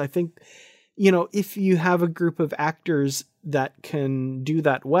 years. I think, you know, if you have a group of actors that can do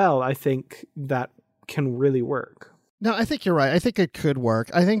that well, I think that can really work. No, I think you're right. I think it could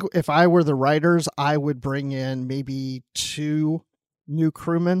work. I think if I were the writers, I would bring in maybe 2 new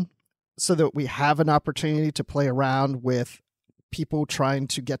crewmen so that we have an opportunity to play around with people trying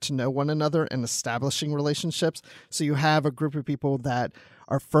to get to know one another and establishing relationships. So you have a group of people that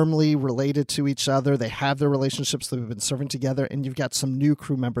are firmly related to each other. They have their relationships that have been serving together, and you've got some new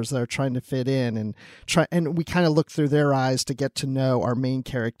crew members that are trying to fit in and we kind of look through their eyes to get to know our main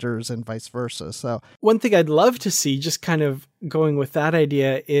characters and vice versa. So one thing I'd love to see, just kind of going with that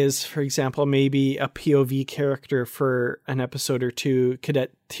idea, is, for example, maybe a POV character for an episode or two,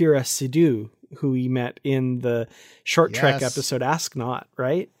 Cadet Tira Sidhu, who we met in the short Trek episode Ask Not,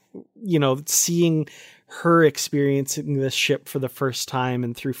 right? You know, seeing her experiencing this ship for the first time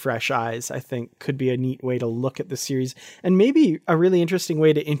and through fresh eyes, I think could be a neat way to look at the series, and maybe a really interesting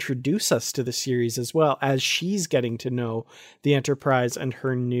way to introduce us to the series as well, as she's getting to know the Enterprise and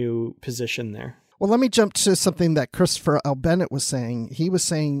her new position there. Well, let me jump to something that Christopher L. Bennett was saying. He was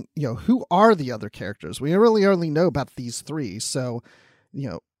saying, you know, who are the other characters? We really only know about these 3. So, you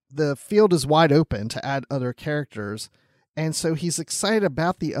know, the field is wide open to add other characters. And so he's excited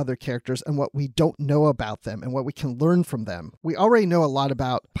about the other characters and what we don't know about them and what we can learn from them. We already know a lot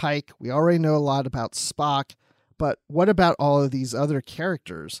about Pike. We already know a lot about Spock. But what about all of these other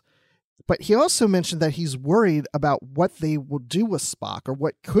characters? But he also mentioned that he's worried about what they will do with Spock, or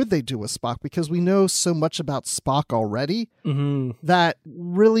what could they do with Spock, because we know so much about Spock already that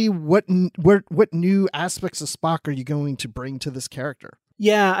really what new aspects of Spock are you going to bring to this character?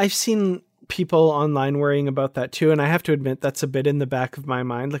 Yeah, I've seen people online worrying about that too, and I have to admit that's a bit in the back of my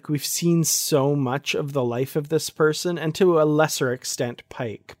mind. Like, we've seen so much of the life of this person, and to a lesser extent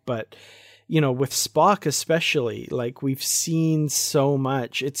Pike, but you know, with Spock especially, like, we've seen so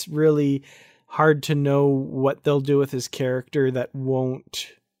much. It's really hard to know what they'll do with his character that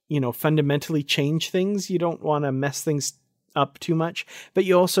won't, you know, fundamentally change things. You don't want to mess things up too much, but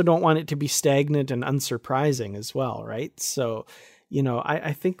you also don't want it to be stagnant and unsurprising as well, right? So, you know,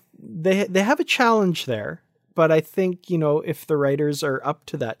 I think they have a challenge there, but I think, you know, if the writers are up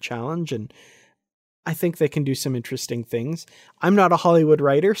to that challenge, and I think they can do some interesting things. I'm not a Hollywood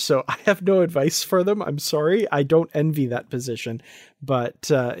writer, so I have no advice for them. I'm sorry. I don't envy that position, but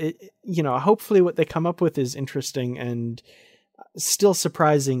you know, hopefully what they come up with is interesting and still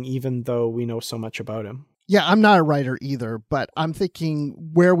surprising, even though we know so much about him. Yeah, I'm not a writer either, but I'm thinking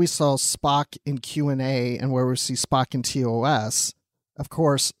where we saw Spock in Q&A and where we see Spock in TOS. Of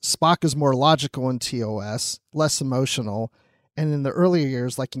course, Spock is more logical in TOS, less emotional. And in the earlier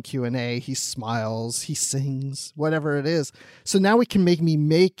years, like in Q&A, he smiles, he sings, whatever it is. So now we can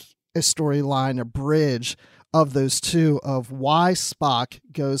make a storyline, a bridge of those two, of why Spock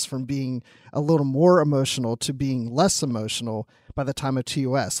goes from being a little more emotional to being less emotional by the time of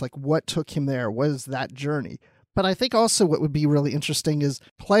TOS. Like, what took him there? What is that journey? But I think also what would be really interesting is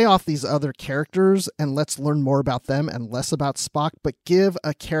play off these other characters and let's learn more about them and less about Spock, but give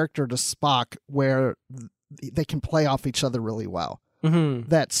a character to Spock where they can play off each other really well. Mm-hmm.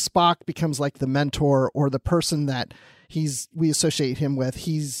 That Spock becomes like the mentor, or the person that we associate him with,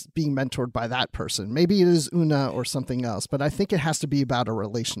 he's being mentored by that person. Maybe it is Una or something else, but I think it has to be about a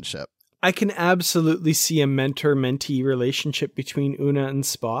relationship. I can absolutely see a mentor-mentee relationship between Una and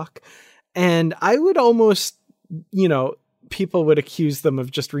Spock. And I would almost, people would accuse them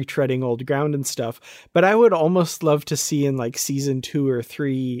of just retreading old ground and stuff, but I would almost love to see in like season 2 or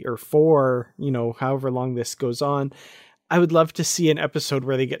 3 or 4, however long this goes on, I would love to see an episode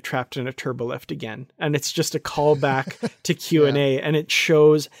where they get trapped in a turbolift again. And it's just a callback to Q&A, and it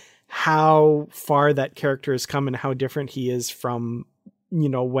shows how far that character has come and how different he is from,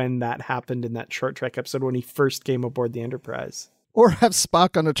 when that happened in that Short Trek episode when he first came aboard the Enterprise. Or have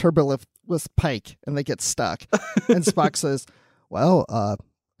Spock on a turbolift with Pike and they get stuck. And Spock says, well,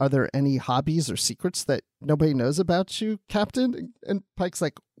 are there any hobbies or secrets that nobody knows about you, Captain? And Pike's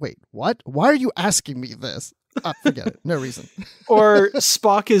like, wait, what? Why are you asking me this? Forget it. No reason. Or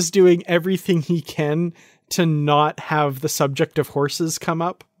Spock is doing everything he can to not have the subject of horses come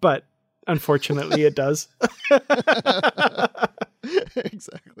up, but unfortunately it does.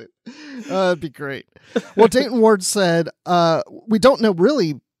 Exactly. It'd be great. Well, Dayton Ward said, we don't know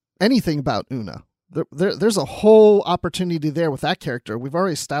really anything about Una. There's a whole opportunity there with that character. We've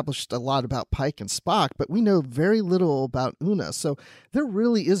already established a lot about Pike and Spock, but we know very little about Una. So there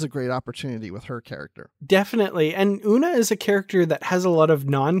really is a great opportunity with her character. Definitely. And Una is a character that has a lot of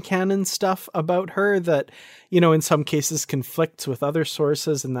non-canon stuff about her that, in some cases conflicts with other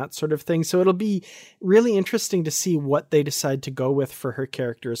sources and that sort of thing. So it'll be really interesting to see what they decide to go with for her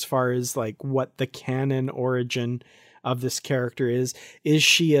character as far as like what the canon origin of this character is. Is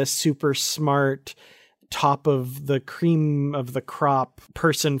she a super smart, top of the cream of the crop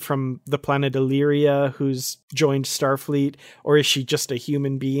person from the planet Illyria who's joined Starfleet, or is she just a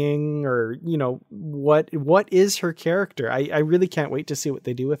human being? Or, what is her character? I really can't wait to see what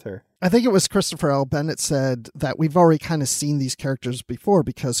they do with her. I think it was Christopher L. Bennett said that we've already kind of seen these characters before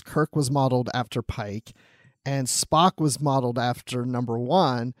because Kirk was modeled after Pike and Spock was modeled after number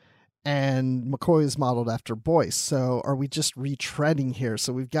 1. And McCoy is modeled after Boyce. So are we just retreading here?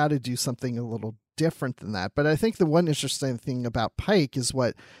 So we've got to do something a little different than that. But I think the one interesting thing about Pike is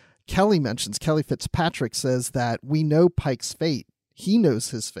what Kelly mentions. Kelly Fitzpatrick says that we know Pike's fate. He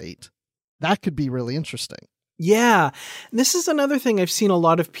knows his fate. That could be really interesting. Yeah. This is another thing I've seen a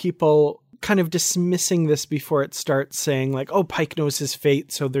lot of people kind of dismissing this before it starts, saying like, oh, Pike knows his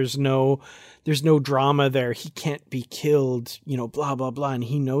fate, so there's no drama there. He can't be killed, blah, blah, blah. And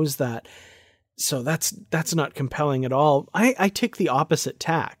he knows that. So that's not compelling at all. I take the opposite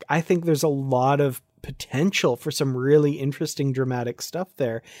tack. I think there's a lot of potential for some really interesting dramatic stuff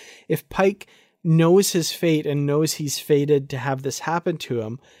there. If Pike knows his fate and knows he's fated to have this happen to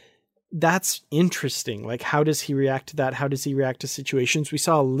him, that's interesting. Like, how does he react to that? How does he react to situations? We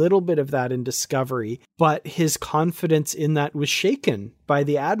saw a little bit of that in Discovery, but his confidence in that was shaken by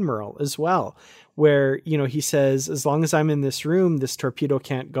the Admiral as well, where, he says, as long as I'm in this room, this torpedo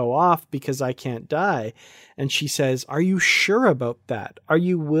can't go off because I can't die. And she says, are you sure about that? Are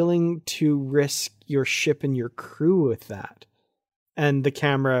you willing to risk your ship and your crew with that? And the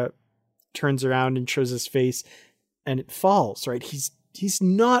camera turns around and shows his face and it falls, right? He's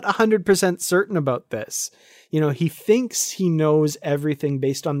not 100% certain about this. He thinks he knows everything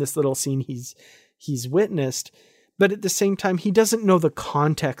based on this little scene he's witnessed, but at the same time, he doesn't know the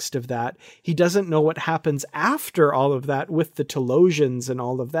context of that. He doesn't know what happens after all of that with the Telosians and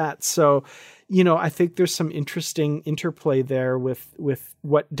all of that. So, I think there's some interesting interplay there with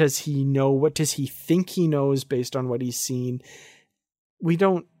what does he know? What does he think he knows based on what he's seen? We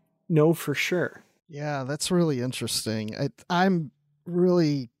don't know for sure. Yeah, that's really interesting. I'm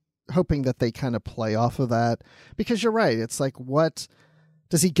really hoping that they kind of play off of that, because you're right. It's like, what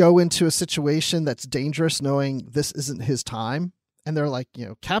does he go into a situation that's dangerous knowing this isn't his time? And they're like,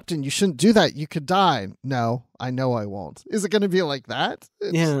 Captain, you shouldn't do that. You could die. No, I know I won't. Is it going to be like that?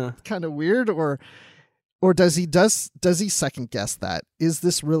 It's kind of weird. Or does he second guess that? Is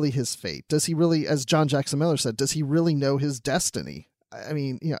this really his fate? Does he really, as John Jackson Miller said, does he really know his destiny? I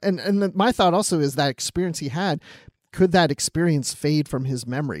mean, and my thought also is that experience he had, could that experience fade from his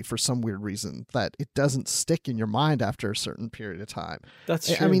memory for some weird reason that it doesn't stick in your mind after a certain period of time?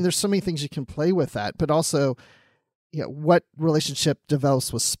 That's true. I mean, there's so many things you can play with that, but also, what relationship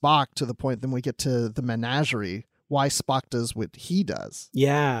develops with Spock to the point then we get to the menagerie, why Spock does what he does.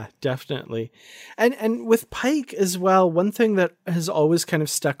 Yeah, definitely. And with Pike as well, one thing that has always kind of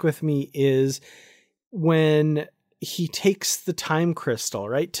stuck with me is when he takes the time crystal,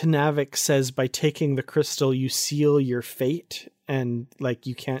 right? Tenavik says by taking the crystal, you seal your fate and like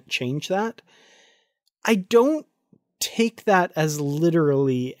you can't change that. I don't take that as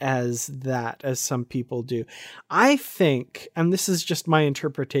literally as some people do. I think, and this is just my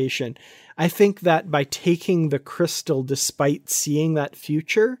interpretation, I think that by taking the crystal, despite seeing that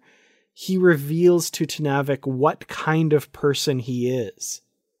future, he reveals to Tenavik what kind of person he is.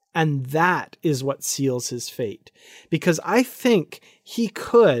 And that is what seals his fate. Because I think he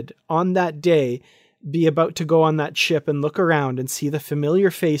could, on that day, be about to go on that ship and look around and see the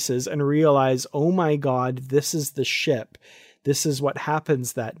familiar faces and realize, oh my God, this is the ship. This is what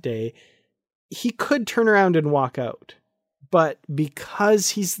happens that day. He could turn around and walk out. But because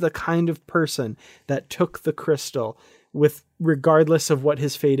he's the kind of person that took the crystal, with regardless of what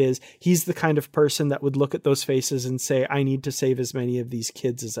his fate is, he's the kind of person that would look at those faces and say, I need to save as many of these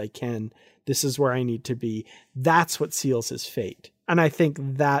kids as I can. This is where I need to be. That's what seals his fate. And I think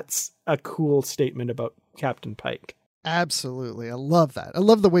that's a cool statement about Captain Pike. Absolutely. I love that. I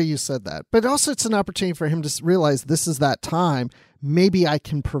love the way you said that. But also it's an opportunity for him to realize this is that time. Maybe I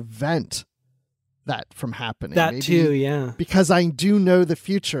can prevent that from happening. That maybe, too, yeah. Because I do know the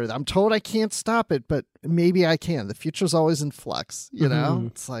future. I'm told I can't stop it, but maybe I can. The future's always in flux, you know?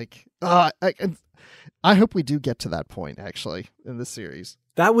 It's like, I hope we do get to that point, actually, in the series.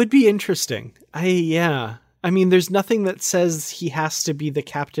 That would be interesting. I mean, there's nothing that says he has to be the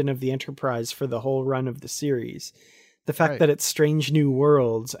captain of the Enterprise for the whole run of the series. The fact that it's Strange New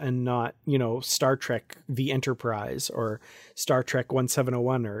Worlds and not, Star Trek The Enterprise or Star Trek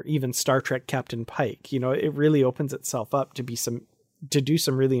 1701 or even Star Trek Captain Pike, it really opens itself up to do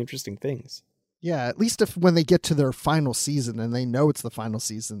some really interesting things. Yeah, at least if when they get to their final season and they know it's the final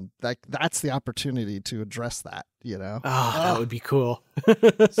season, that's the opportunity to address that, Oh, that would be cool.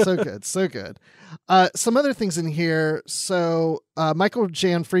 So good, so good. Some other things in here. So Michael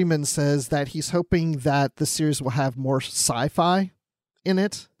Jan Freeman says that he's hoping that the series will have more sci-fi in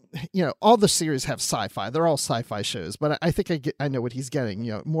it. All the series have sci-fi. They're all sci-fi shows, but I think I know what he's getting.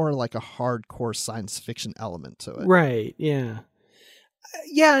 More like a hardcore science fiction element to it. Right, yeah.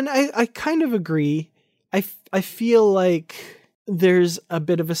 Yeah, and I kind of agree. I feel like there's a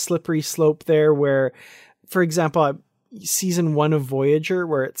bit of a slippery slope there where, for example, season 1 of Voyager,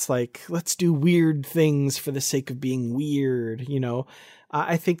 where it's like, let's do weird things for the sake of being weird,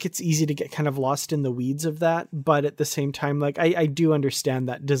 I think it's easy to get kind of lost in the weeds of that. But at the same time, like, I do understand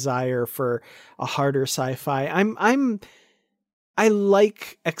that desire for a harder sci-fi. I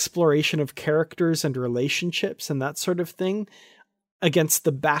like exploration of characters and relationships and that sort of thing against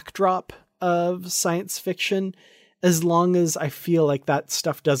the backdrop of science fiction, as long as I feel like that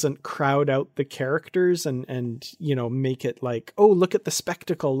stuff doesn't crowd out the characters and make it like, oh, look at the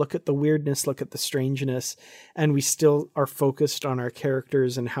spectacle, look at the weirdness, look at the strangeness, and we still are focused on our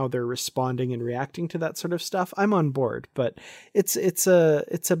characters and how they're responding and reacting to that sort of stuff. I'm on board, but it's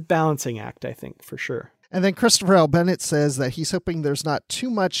a balancing act, I think, for sure. And then Christopher L. Bennett says that he's hoping there's not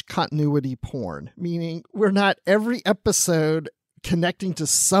too much continuity porn, meaning we're not every episode connecting to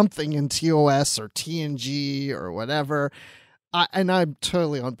something in TOS or TNG or whatever. And I'm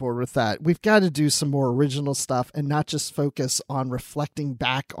totally on board with that. We've got to do some more original stuff and not just focus on reflecting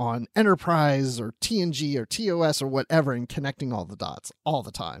back on Enterprise or TNG or TOS or whatever and connecting all the dots all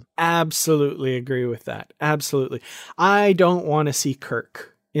the time. Absolutely agree with that. Absolutely. I don't want to see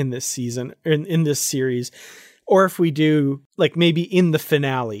Kirk in this season, in this series. Or if we do, like maybe in the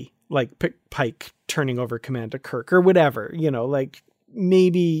finale, like Pike turning over command to Kirk or whatever, like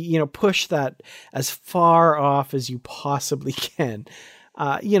maybe, push that as far off as you possibly can.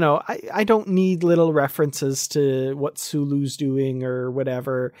 I don't need little references to what Sulu's doing or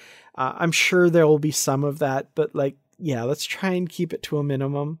whatever. I'm sure there will be some of that, but let's try and keep it to a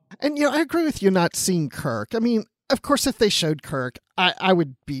minimum. And, I agree with you not seeing Kirk. I mean, of course, if they showed Kirk, I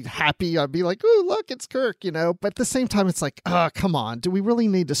would be happy. I'd be like, oh, look, it's Kirk, But at the same time, it's like, oh, come on. Do we really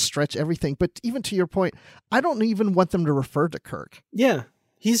need to stretch everything? But even to your point, I don't even want them to refer to Kirk. Yeah.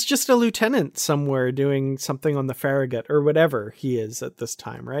 He's just a lieutenant somewhere doing something on the Farragut or whatever he is at this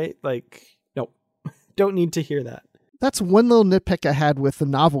time, right? Like, nope. Don't need to hear that. That's one little nitpick I had with the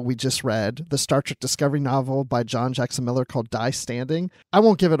novel we just read, the Star Trek Discovery novel by John Jackson Miller called Die Standing. I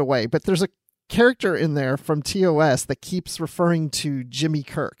won't give it away, but there's a character in there from TOS that keeps referring to Jimmy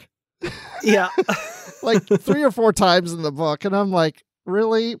Kirk. Yeah. Like 3 or 4 times in the book. And I'm like,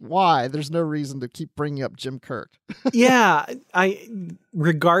 really? Why? There's no reason to keep bringing up Jim Kirk. Yeah.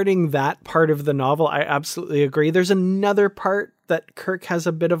 Regarding that part of the novel, I absolutely agree. There's another part that Kirk has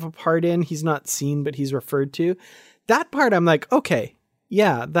a bit of a part in. He's not seen, but he's referred to. That part, I'm like, okay,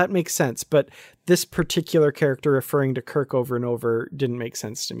 yeah, that makes sense. But this particular character referring to Kirk over and over didn't make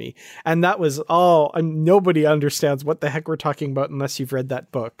sense to me. And that was all, nobody understands what the heck we're talking about unless you've read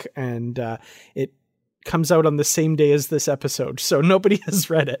that book. And it comes out on the same day as this episode, so nobody has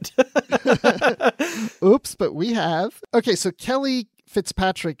read it. Oops, but we have. Okay, so Kelly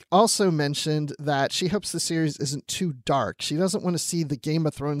Fitzpatrick also mentioned that she hopes the series isn't too dark. She doesn't want to see the Game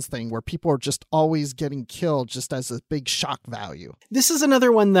of Thrones thing where people are just always getting killed just as a big shock value. This is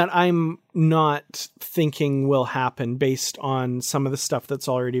another one that I'm not thinking will happen based on some of the stuff that's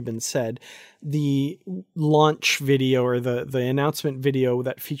already been said. The launch video or the announcement video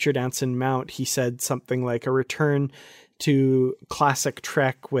that featured Anson Mount, he said something like a return to classic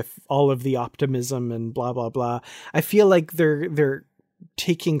Trek with all of the optimism and blah, blah, blah. I feel like they're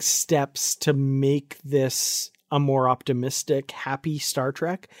taking steps to make this a more optimistic, happy Star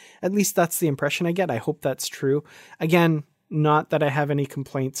Trek. At least that's the impression I get. I hope that's true. Again, not that I have any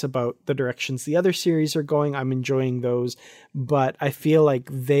complaints about the directions the other series are going. I'm enjoying those, but I feel like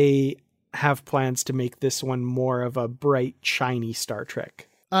they have plans to make this one more of a bright, shiny Star Trek.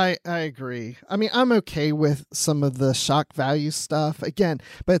 I agree. I mean, I'm okay with some of the shock value stuff again,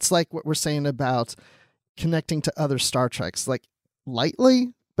 but it's like what we're saying about connecting to other Star Treks, like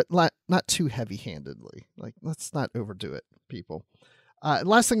lightly, but not too heavy-handedly. Like, let's not overdo it, people.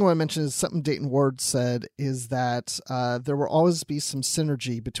 Last thing I want to mention is something Dayton Ward said is that there will always be some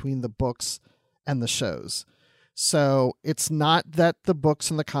synergy between the books and the shows. So it's not that the books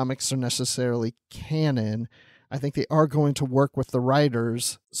and the comics are necessarily canon. I think they are going to work with the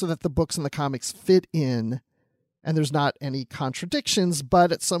writers so that the books and the comics fit in and there's not any contradictions,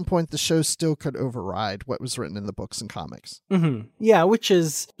 but at some point the show still could override what was written in the books and comics. Mm-hmm. Yeah, which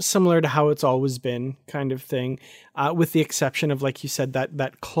is similar to how it's always been kind of thing, with the exception of, like you said,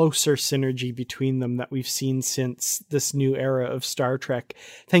 that closer synergy between them that we've seen since this new era of Star Trek,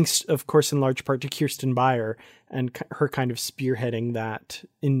 thanks, of course, in large part to Kirsten Beyer and her kind of spearheading that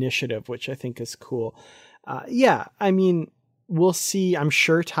initiative, which I think is cool. Yeah, I mean, we'll see, I'm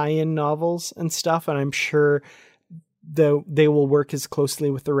sure, tie-in novels and stuff, and I'm sure they will work as closely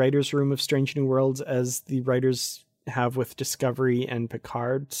with the writer's room of Strange New Worlds as the writers have with Discovery and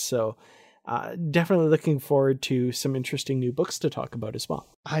Picard. So definitely looking forward to some interesting new books to talk about as well.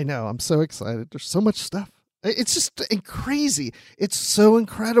 I know. I'm so excited. There's so much stuff. It's just crazy. It's so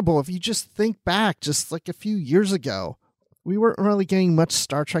incredible. If you just think back just like a few years ago, we weren't really getting much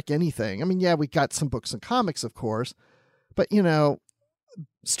Star Trek anything. I mean, yeah, we got some books and comics, of course, but, you know,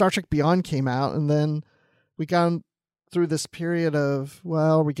 Star Trek Beyond came out, and then we got through this period of,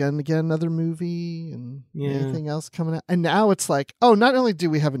 well, we're going to get another movie and anything else coming out. And now it's like, oh, not only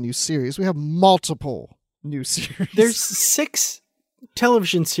do we have a new series, we have multiple new series. There's 6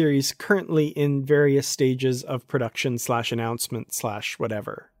 television series currently in various stages of production / announcement /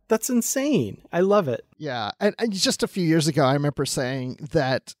 whatever. That's insane. I love it. Yeah. And just a few years ago, I remember saying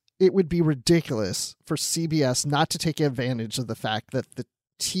that it would be ridiculous for CBS not to take advantage of the fact that the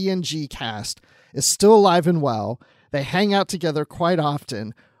TNG cast is still alive and well. They hang out together quite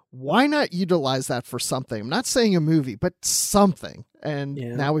often. Why not utilize that for something? I'm not saying a movie, but something. And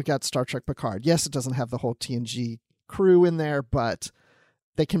now we've got Star Trek Picard. Yes, it doesn't have the whole TNG crew in there, but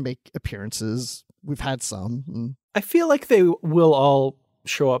they can make appearances. We've had some. I feel like they will all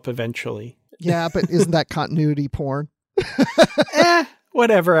show up eventually. Yeah, but isn't that continuity porn?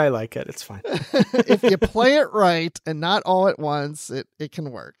 Whatever, I like it. It's fine. If you play it right and not all at once, it can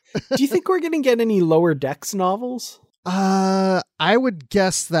work. Do you think we're going to get any Lower Decks novels? I would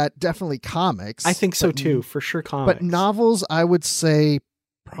guess that definitely comics. I think so too, for sure comics. But novels, I would say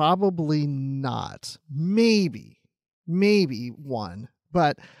probably not. Maybe one.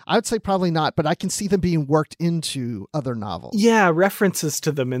 But I would say probably not, but I can see them being worked into other novels. Yeah, references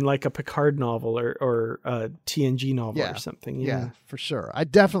to them in like a Picard novel or a TNG novel or something. Yeah, for sure. I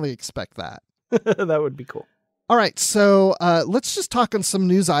definitely expect that. That would be cool. All right, so let's just talk on some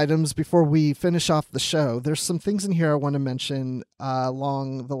news items before we finish off the show. There's some things in here I want to mention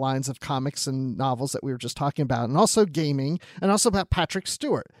along the lines of comics and novels that we were just talking about, and also gaming, and also about Patrick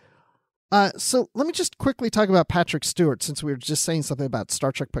Stewart. So let me just quickly talk about Patrick Stewart, since we were just saying something about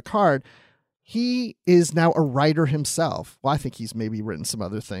Star Trek Picard. He is now a writer himself. Well, I think he's maybe written some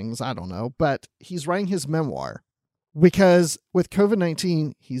other things. I don't know. But he's writing his memoir because with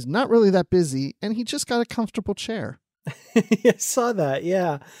COVID-19, he's not really that busy, and he just got a comfortable chair. I saw that,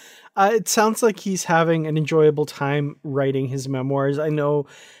 yeah. It sounds like he's having an enjoyable time writing his memoirs. I know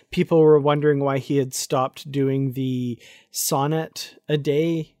people were wondering why he had stopped doing the sonnet a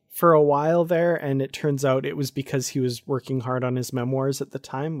day for a while there, and it turns out it was because he was working hard on his memoirs at the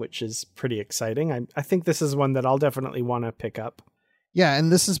time, which is pretty exciting. I think this is one that I'll definitely want to pick up. Yeah,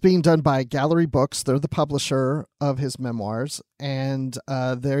 and this is being done by Gallery Books. They're the publisher of his memoirs, and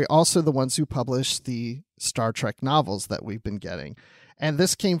they're also the ones who publish the Star Trek novels that we've been getting. And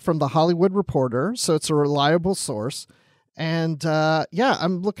this came from The Hollywood Reporter, so it's a reliable source. And yeah,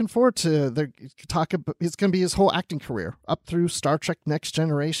 I'm looking forward to the talk about. It's going to be his whole acting career up through Star Trek Next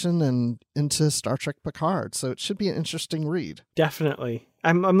Generation and into Star Trek Picard. So it should be an interesting read. Definitely.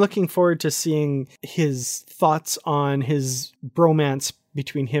 I'm looking forward to seeing his thoughts on his bromance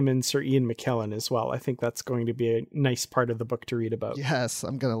between him and Sir Ian McKellen as well. I think that's going to be a nice part of the book to read about. Yes,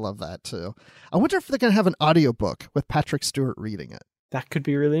 I'm going to love that too. I wonder if they're going to have an audiobook with Patrick Stewart reading it. That could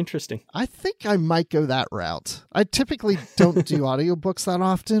be really interesting. I think I might go that route. I typically don't do audiobooks that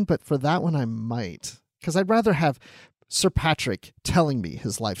often, but for that one I might. Because I'd rather have Sir Patrick telling me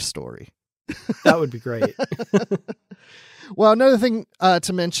his life story. That would be great. Well, another thing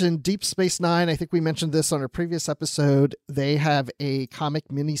to mention, Deep Space Nine, I think we mentioned this on our previous episode. They have a comic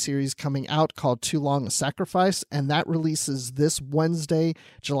miniseries coming out called Too Long a Sacrifice, and that releases this Wednesday,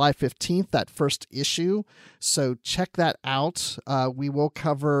 July 15th, that first issue. So check that out. We will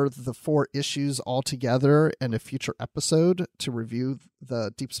cover the 4 issues all together in a future episode to review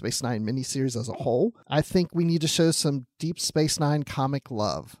the Deep Space Nine miniseries as a whole. I think we need to show some Deep Space Nine comic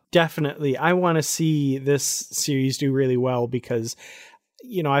love. Definitely. I want to see this series do really well because,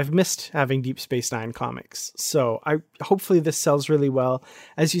 you know, I've missed having Deep Space Nine comics. So hopefully this sells really well.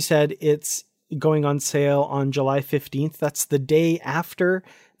 As you said, it's going on sale on July 15th. That's the day after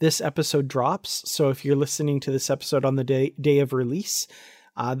this episode drops. So if you're listening to this episode on the day of release,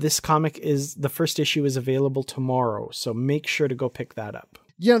 this comic the first issue is available tomorrow. So make sure to go pick that up.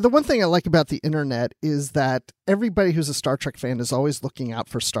 Yeah, the one thing I like about the internet is that everybody who's a Star Trek fan is always looking out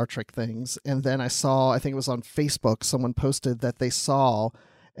for Star Trek things. And then I think it was on Facebook, someone posted that they saw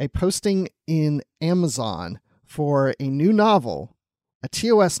a posting in Amazon for a new novel, a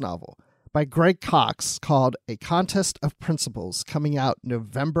TOS novel by Greg Cox called A Contest of Principles, coming out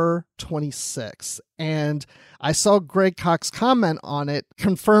November 26th. And I saw Greg Cox comment on it,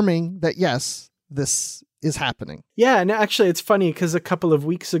 confirming that, yes, this is happening. Yeah, and actually it's funny because a couple of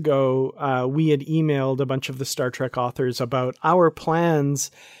weeks ago, we had emailed a bunch of the Star Trek authors about our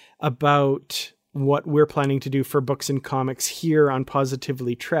plans about what we're planning to do for books and comics here on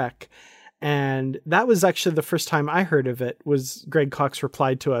Positively Trek. And that was actually the first time I heard of it. Was Greg Cox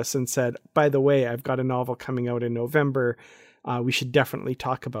replied to us and said, by the way, I've got a novel coming out in November. We should definitely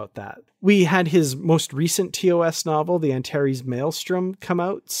talk about that. We had his most recent TOS novel, The Antares Maelstrom, come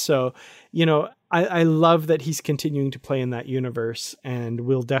out. So, you know, I love that he's continuing to play in that universe, and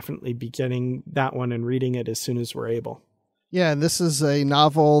we'll definitely be getting that one and reading it as soon as we're able. Yeah, and this is a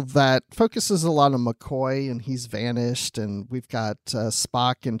novel that focuses a lot on McCoy, and he's vanished, and we've got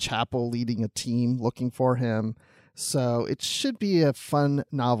Spock and Chapel leading a team looking for him. So it should be a fun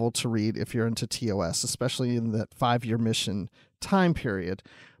novel to read if you're into TOS, especially in that 5-year mission time period.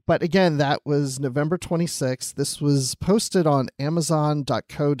 But again, that was November 26th. This was posted on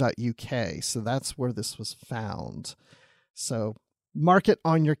amazon.co.uk. So that's where this was found. So mark it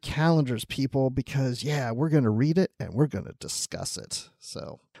on your calendars, people, because, yeah, we're going to read it and we're going to discuss it.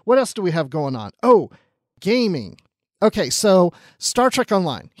 So what else do we have going on? Oh, gaming. Okay, so Star Trek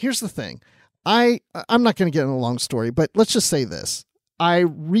Online. Here's the thing. I'm not going to get in a long story, but let's just say this. I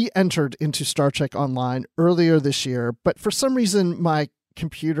re-entered into Star Trek Online earlier this year, but for some reason my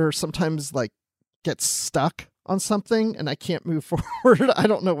computer sometimes gets stuck on something and I can't move forward. I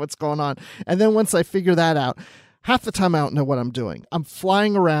don't know what's going on. And then once I figure that out, half the time I don't know what I'm doing. I'm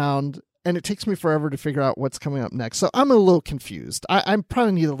flying around and it takes me forever to figure out what's coming up next. So I'm a little confused. I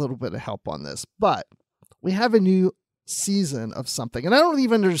probably need a little bit of help on this, but we have a new season of something. And I don't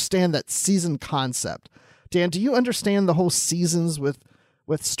even understand that season concept. Dan, do you understand the whole seasons with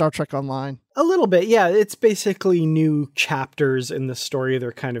Star Trek Online? A little bit, yeah. It's basically new chapters in the story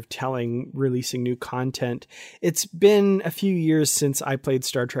they're kind of telling, releasing new content. It's been a few years since I played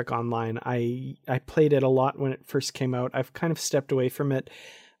Star Trek Online. I played it a lot when it first came out. I've kind of stepped away from it.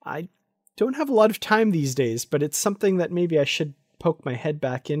 I don't have a lot of time these days, but it's something that maybe I should poke my head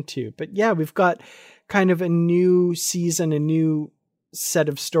back into. But yeah, we've got kind of a new season, a new set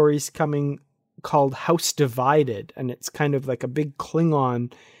of stories coming called House Divided, and it's kind of like a big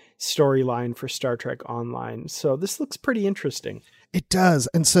Klingon storyline for Star Trek Online. So this looks pretty interesting. It does.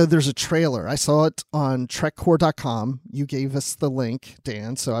 And so there's a trailer. I saw it on trekcore.com. You gave us the link,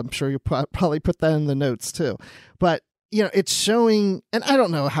 Dan, so I'm sure you probably put that in the notes too. But, you know, it's showing, and I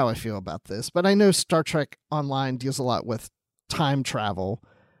don't know how I feel about this, but I know Star Trek Online deals a lot with time travel,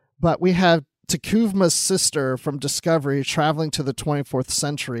 but we have T'Kuvma's sister from Discovery traveling to the 24th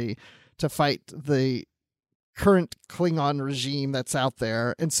century to fight the current Klingon regime that's out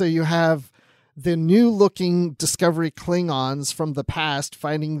there. And so you have the new looking Discovery Klingons from the past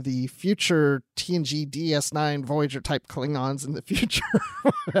fighting the future TNG DS9 Voyager type Klingons in the future,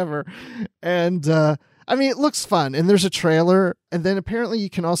 whatever. And I mean, it looks fun, and there's a trailer, and then apparently you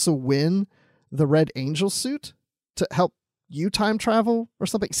can also win the Red Angel suit to help you time travel or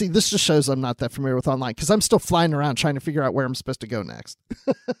something. See, this just shows I'm not that familiar with online because I'm still flying around trying to figure out where I'm supposed to go next.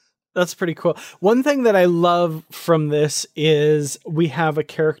 That's pretty cool. One thing that I love from this is we have a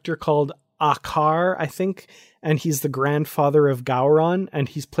character called Akar, I think, and he's the grandfather of Gowron, and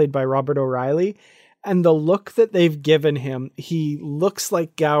he's played by Robert O'Reilly. And the look that they've given him, he looks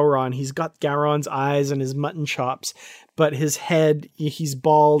like Gowron. He's got Gowron's eyes and his mutton chops, but his head, he's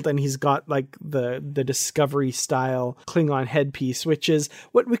bald and he's got like the Discovery style Klingon headpiece, which is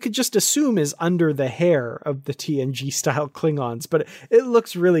what we could just assume is under the hair of the TNG style Klingons. But it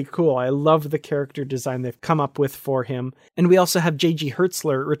looks really cool. I love the character design they've come up with for him. And we also have J.G.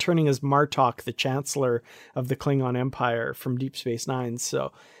 Hertzler returning as Martok, the Chancellor of the Klingon Empire from Deep Space Nine.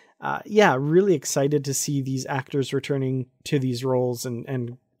 So really excited to see these actors returning to these roles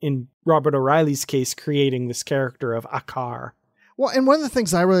and in Robert O'Reilly's case, creating this character of Akar. Well, and one of the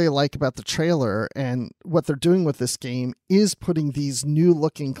things I really like about the trailer and what they're doing with this game is putting these new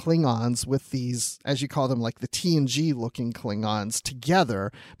looking Klingons with these, as you call them, like the TNG looking Klingons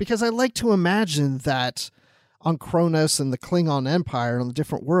together, because I like to imagine that on Kronos and the Klingon Empire and the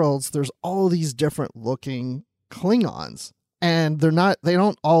different worlds, there's all these different looking Klingons. And they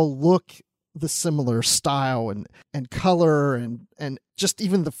don't all look the similar style and color and just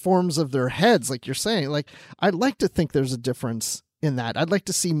even the forms of their heads, like you're saying. Like, I'd like to think there's a difference in that. I'd like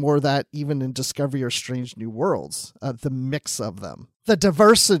to see more of that even in Discovery or Strange New Worlds, the mix of them. The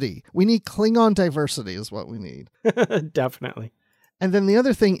diversity. We need Klingon diversity is what we need. Definitely. And then the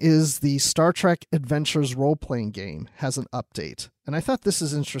other thing is the Star Trek Adventures role-playing game has an update. And I thought this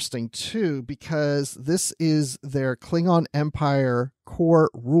is interesting too, because this is their Klingon Empire core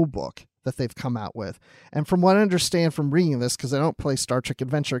rulebook that they've come out with. And from what I understand from reading this, because I don't play Star Trek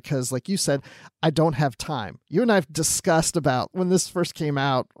Adventure, because like you said, I don't have time. You and I have discussed about when this first came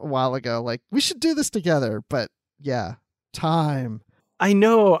out a while ago, like we should do this together. But yeah, time. I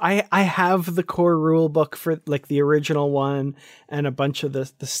know I have the core rule book for like the original one and a bunch of the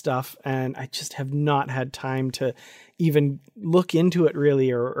stuff, and I just have not had time to even look into it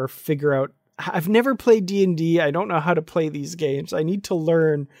really or figure out. I've never played D&D. I don't know how to play these games. I need to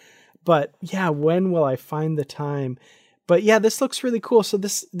learn, but yeah, when will I find the time? But yeah, this looks really cool. So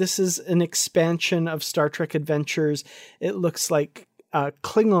this is an expansion of Star Trek Adventures. It looks like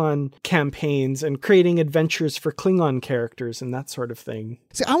Klingon campaigns and creating adventures for Klingon characters and that sort of thing.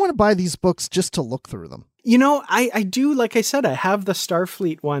 See, I want to buy these books just to look through them. You know, I do, like I said, I have the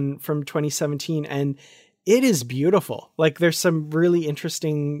Starfleet one from 2017 and it is beautiful. Like there's some really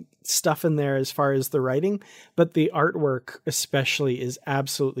interesting stuff in there as far as the writing, but the artwork especially is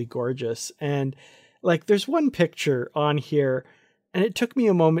absolutely gorgeous. And like there's one picture on here and it took me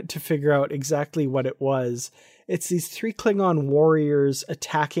a moment to figure out exactly what it was. It's these 3 Klingon warriors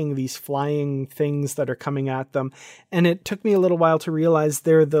attacking these flying things that are coming at them. And it took me a little while to realize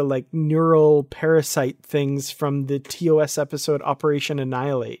they're the like neural parasite things from the TOS episode Operation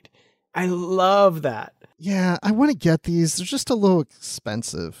Annihilate. I love that. Yeah, I want to get these. They're just a little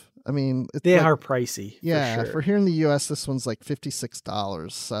expensive. I mean, they are pricey. Yeah, for sure. For here in the US, this one's like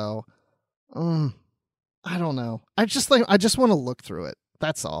 $56. So, I don't know. I just want to look through it.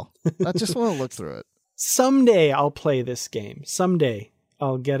 That's all. I just want to look through it. Someday I'll play this game. Someday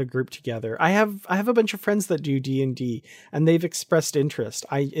I'll get a group together. I have a bunch of friends that do D&D and they've expressed interest.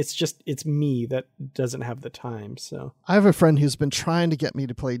 It's me that doesn't have the time. So I have a friend who's been trying to get me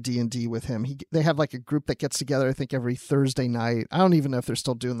to play D&D with him. They have like a group that gets together, I think every Thursday night. I don't even know if they're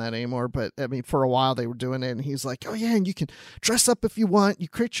still doing that anymore, but I mean, for a while they were doing it and he's like, oh yeah, and you can dress up if you want. You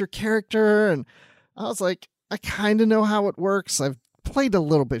create your character. And I was like, I kind of know how it works. I've played a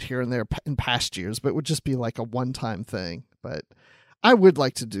little bit here and there in past years, but it would just be like a one-time thing. But I would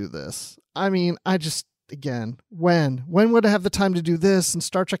like to do this. I mean, again, when would I have the time to do this and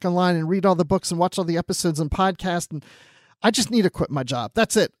Star Trek Online and read all the books and watch all the episodes and podcast? And I just need to quit my job.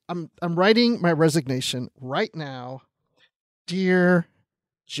 That's it. I'm writing my resignation right now. Dear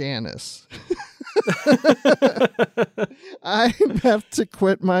Janice, I have to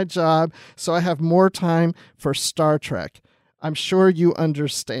quit my job so I have more time for Star Trek. I'm sure you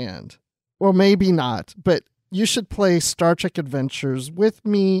understand. Well, maybe not, but you should play Star Trek Adventures with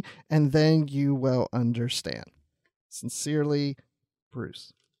me, and then you will understand. Sincerely,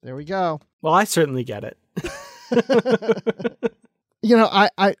 Bruce. There we go. Well, I certainly get it. You know,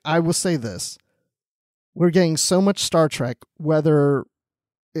 I will say this. We're getting so much Star Trek, whether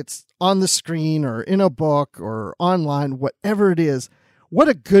it's on the screen or in a book or online, whatever it is. What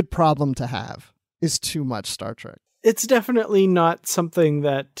a good problem to have is too much Star Trek. It's definitely not something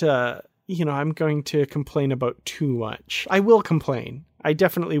that, I'm going to complain about too much. I will complain. I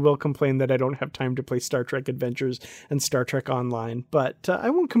definitely will complain that I don't have time to play Star Trek Adventures and Star Trek Online, but I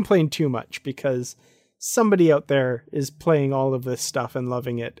won't complain too much because somebody out there is playing all of this stuff and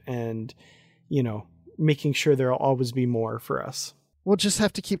loving it and, making sure there'll always be more for us. We'll just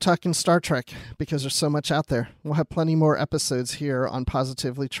have to keep talking Star Trek because there's so much out there. We'll have plenty more episodes here on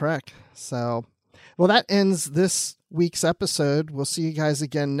Positively Trek. So, well, that ends this week's episode. We'll see you guys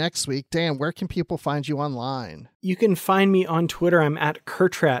again next week. Dan, where can people find you online? You can find me on Twitter. I'm at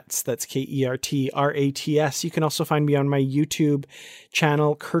Kertrats. That's Kertrats. You can also find me on my YouTube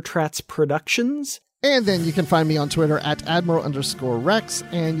channel, Kertrats Productions. And then you can find me on Twitter at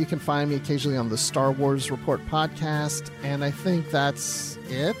Admiral_Rex, and you can find me occasionally on the Star Wars Report podcast. And I think that's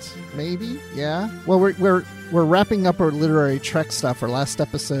it, maybe. Yeah. Well, we're wrapping up our literary Trek stuff. Our last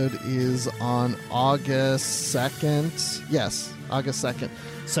episode is on August 2nd. Yes, August 2nd.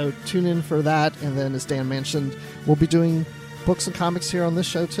 So tune in for that. And then, as Dan mentioned, we'll be doing books and comics here on this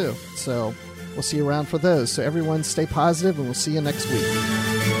show too. So we'll see you around for those. So everyone stay positive, and we'll see you next week.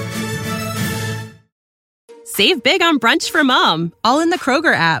 Save big on brunch for mom, all in the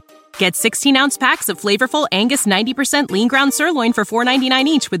Kroger app. Get 16-ounce packs of flavorful Angus 90% lean ground sirloin for $4.99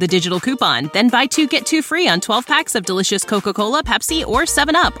 each with a digital coupon. Then buy 2, get 2 free on 12 packs of delicious Coca-Cola, Pepsi, or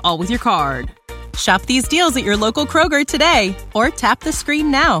 7-Up, all with your card. Shop these deals at your local Kroger today, or tap the screen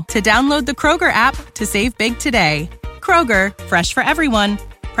now to download the Kroger app to save big today. Kroger, fresh for everyone.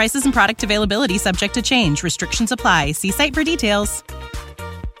 Prices and product availability subject to change. Restrictions apply. See site for details.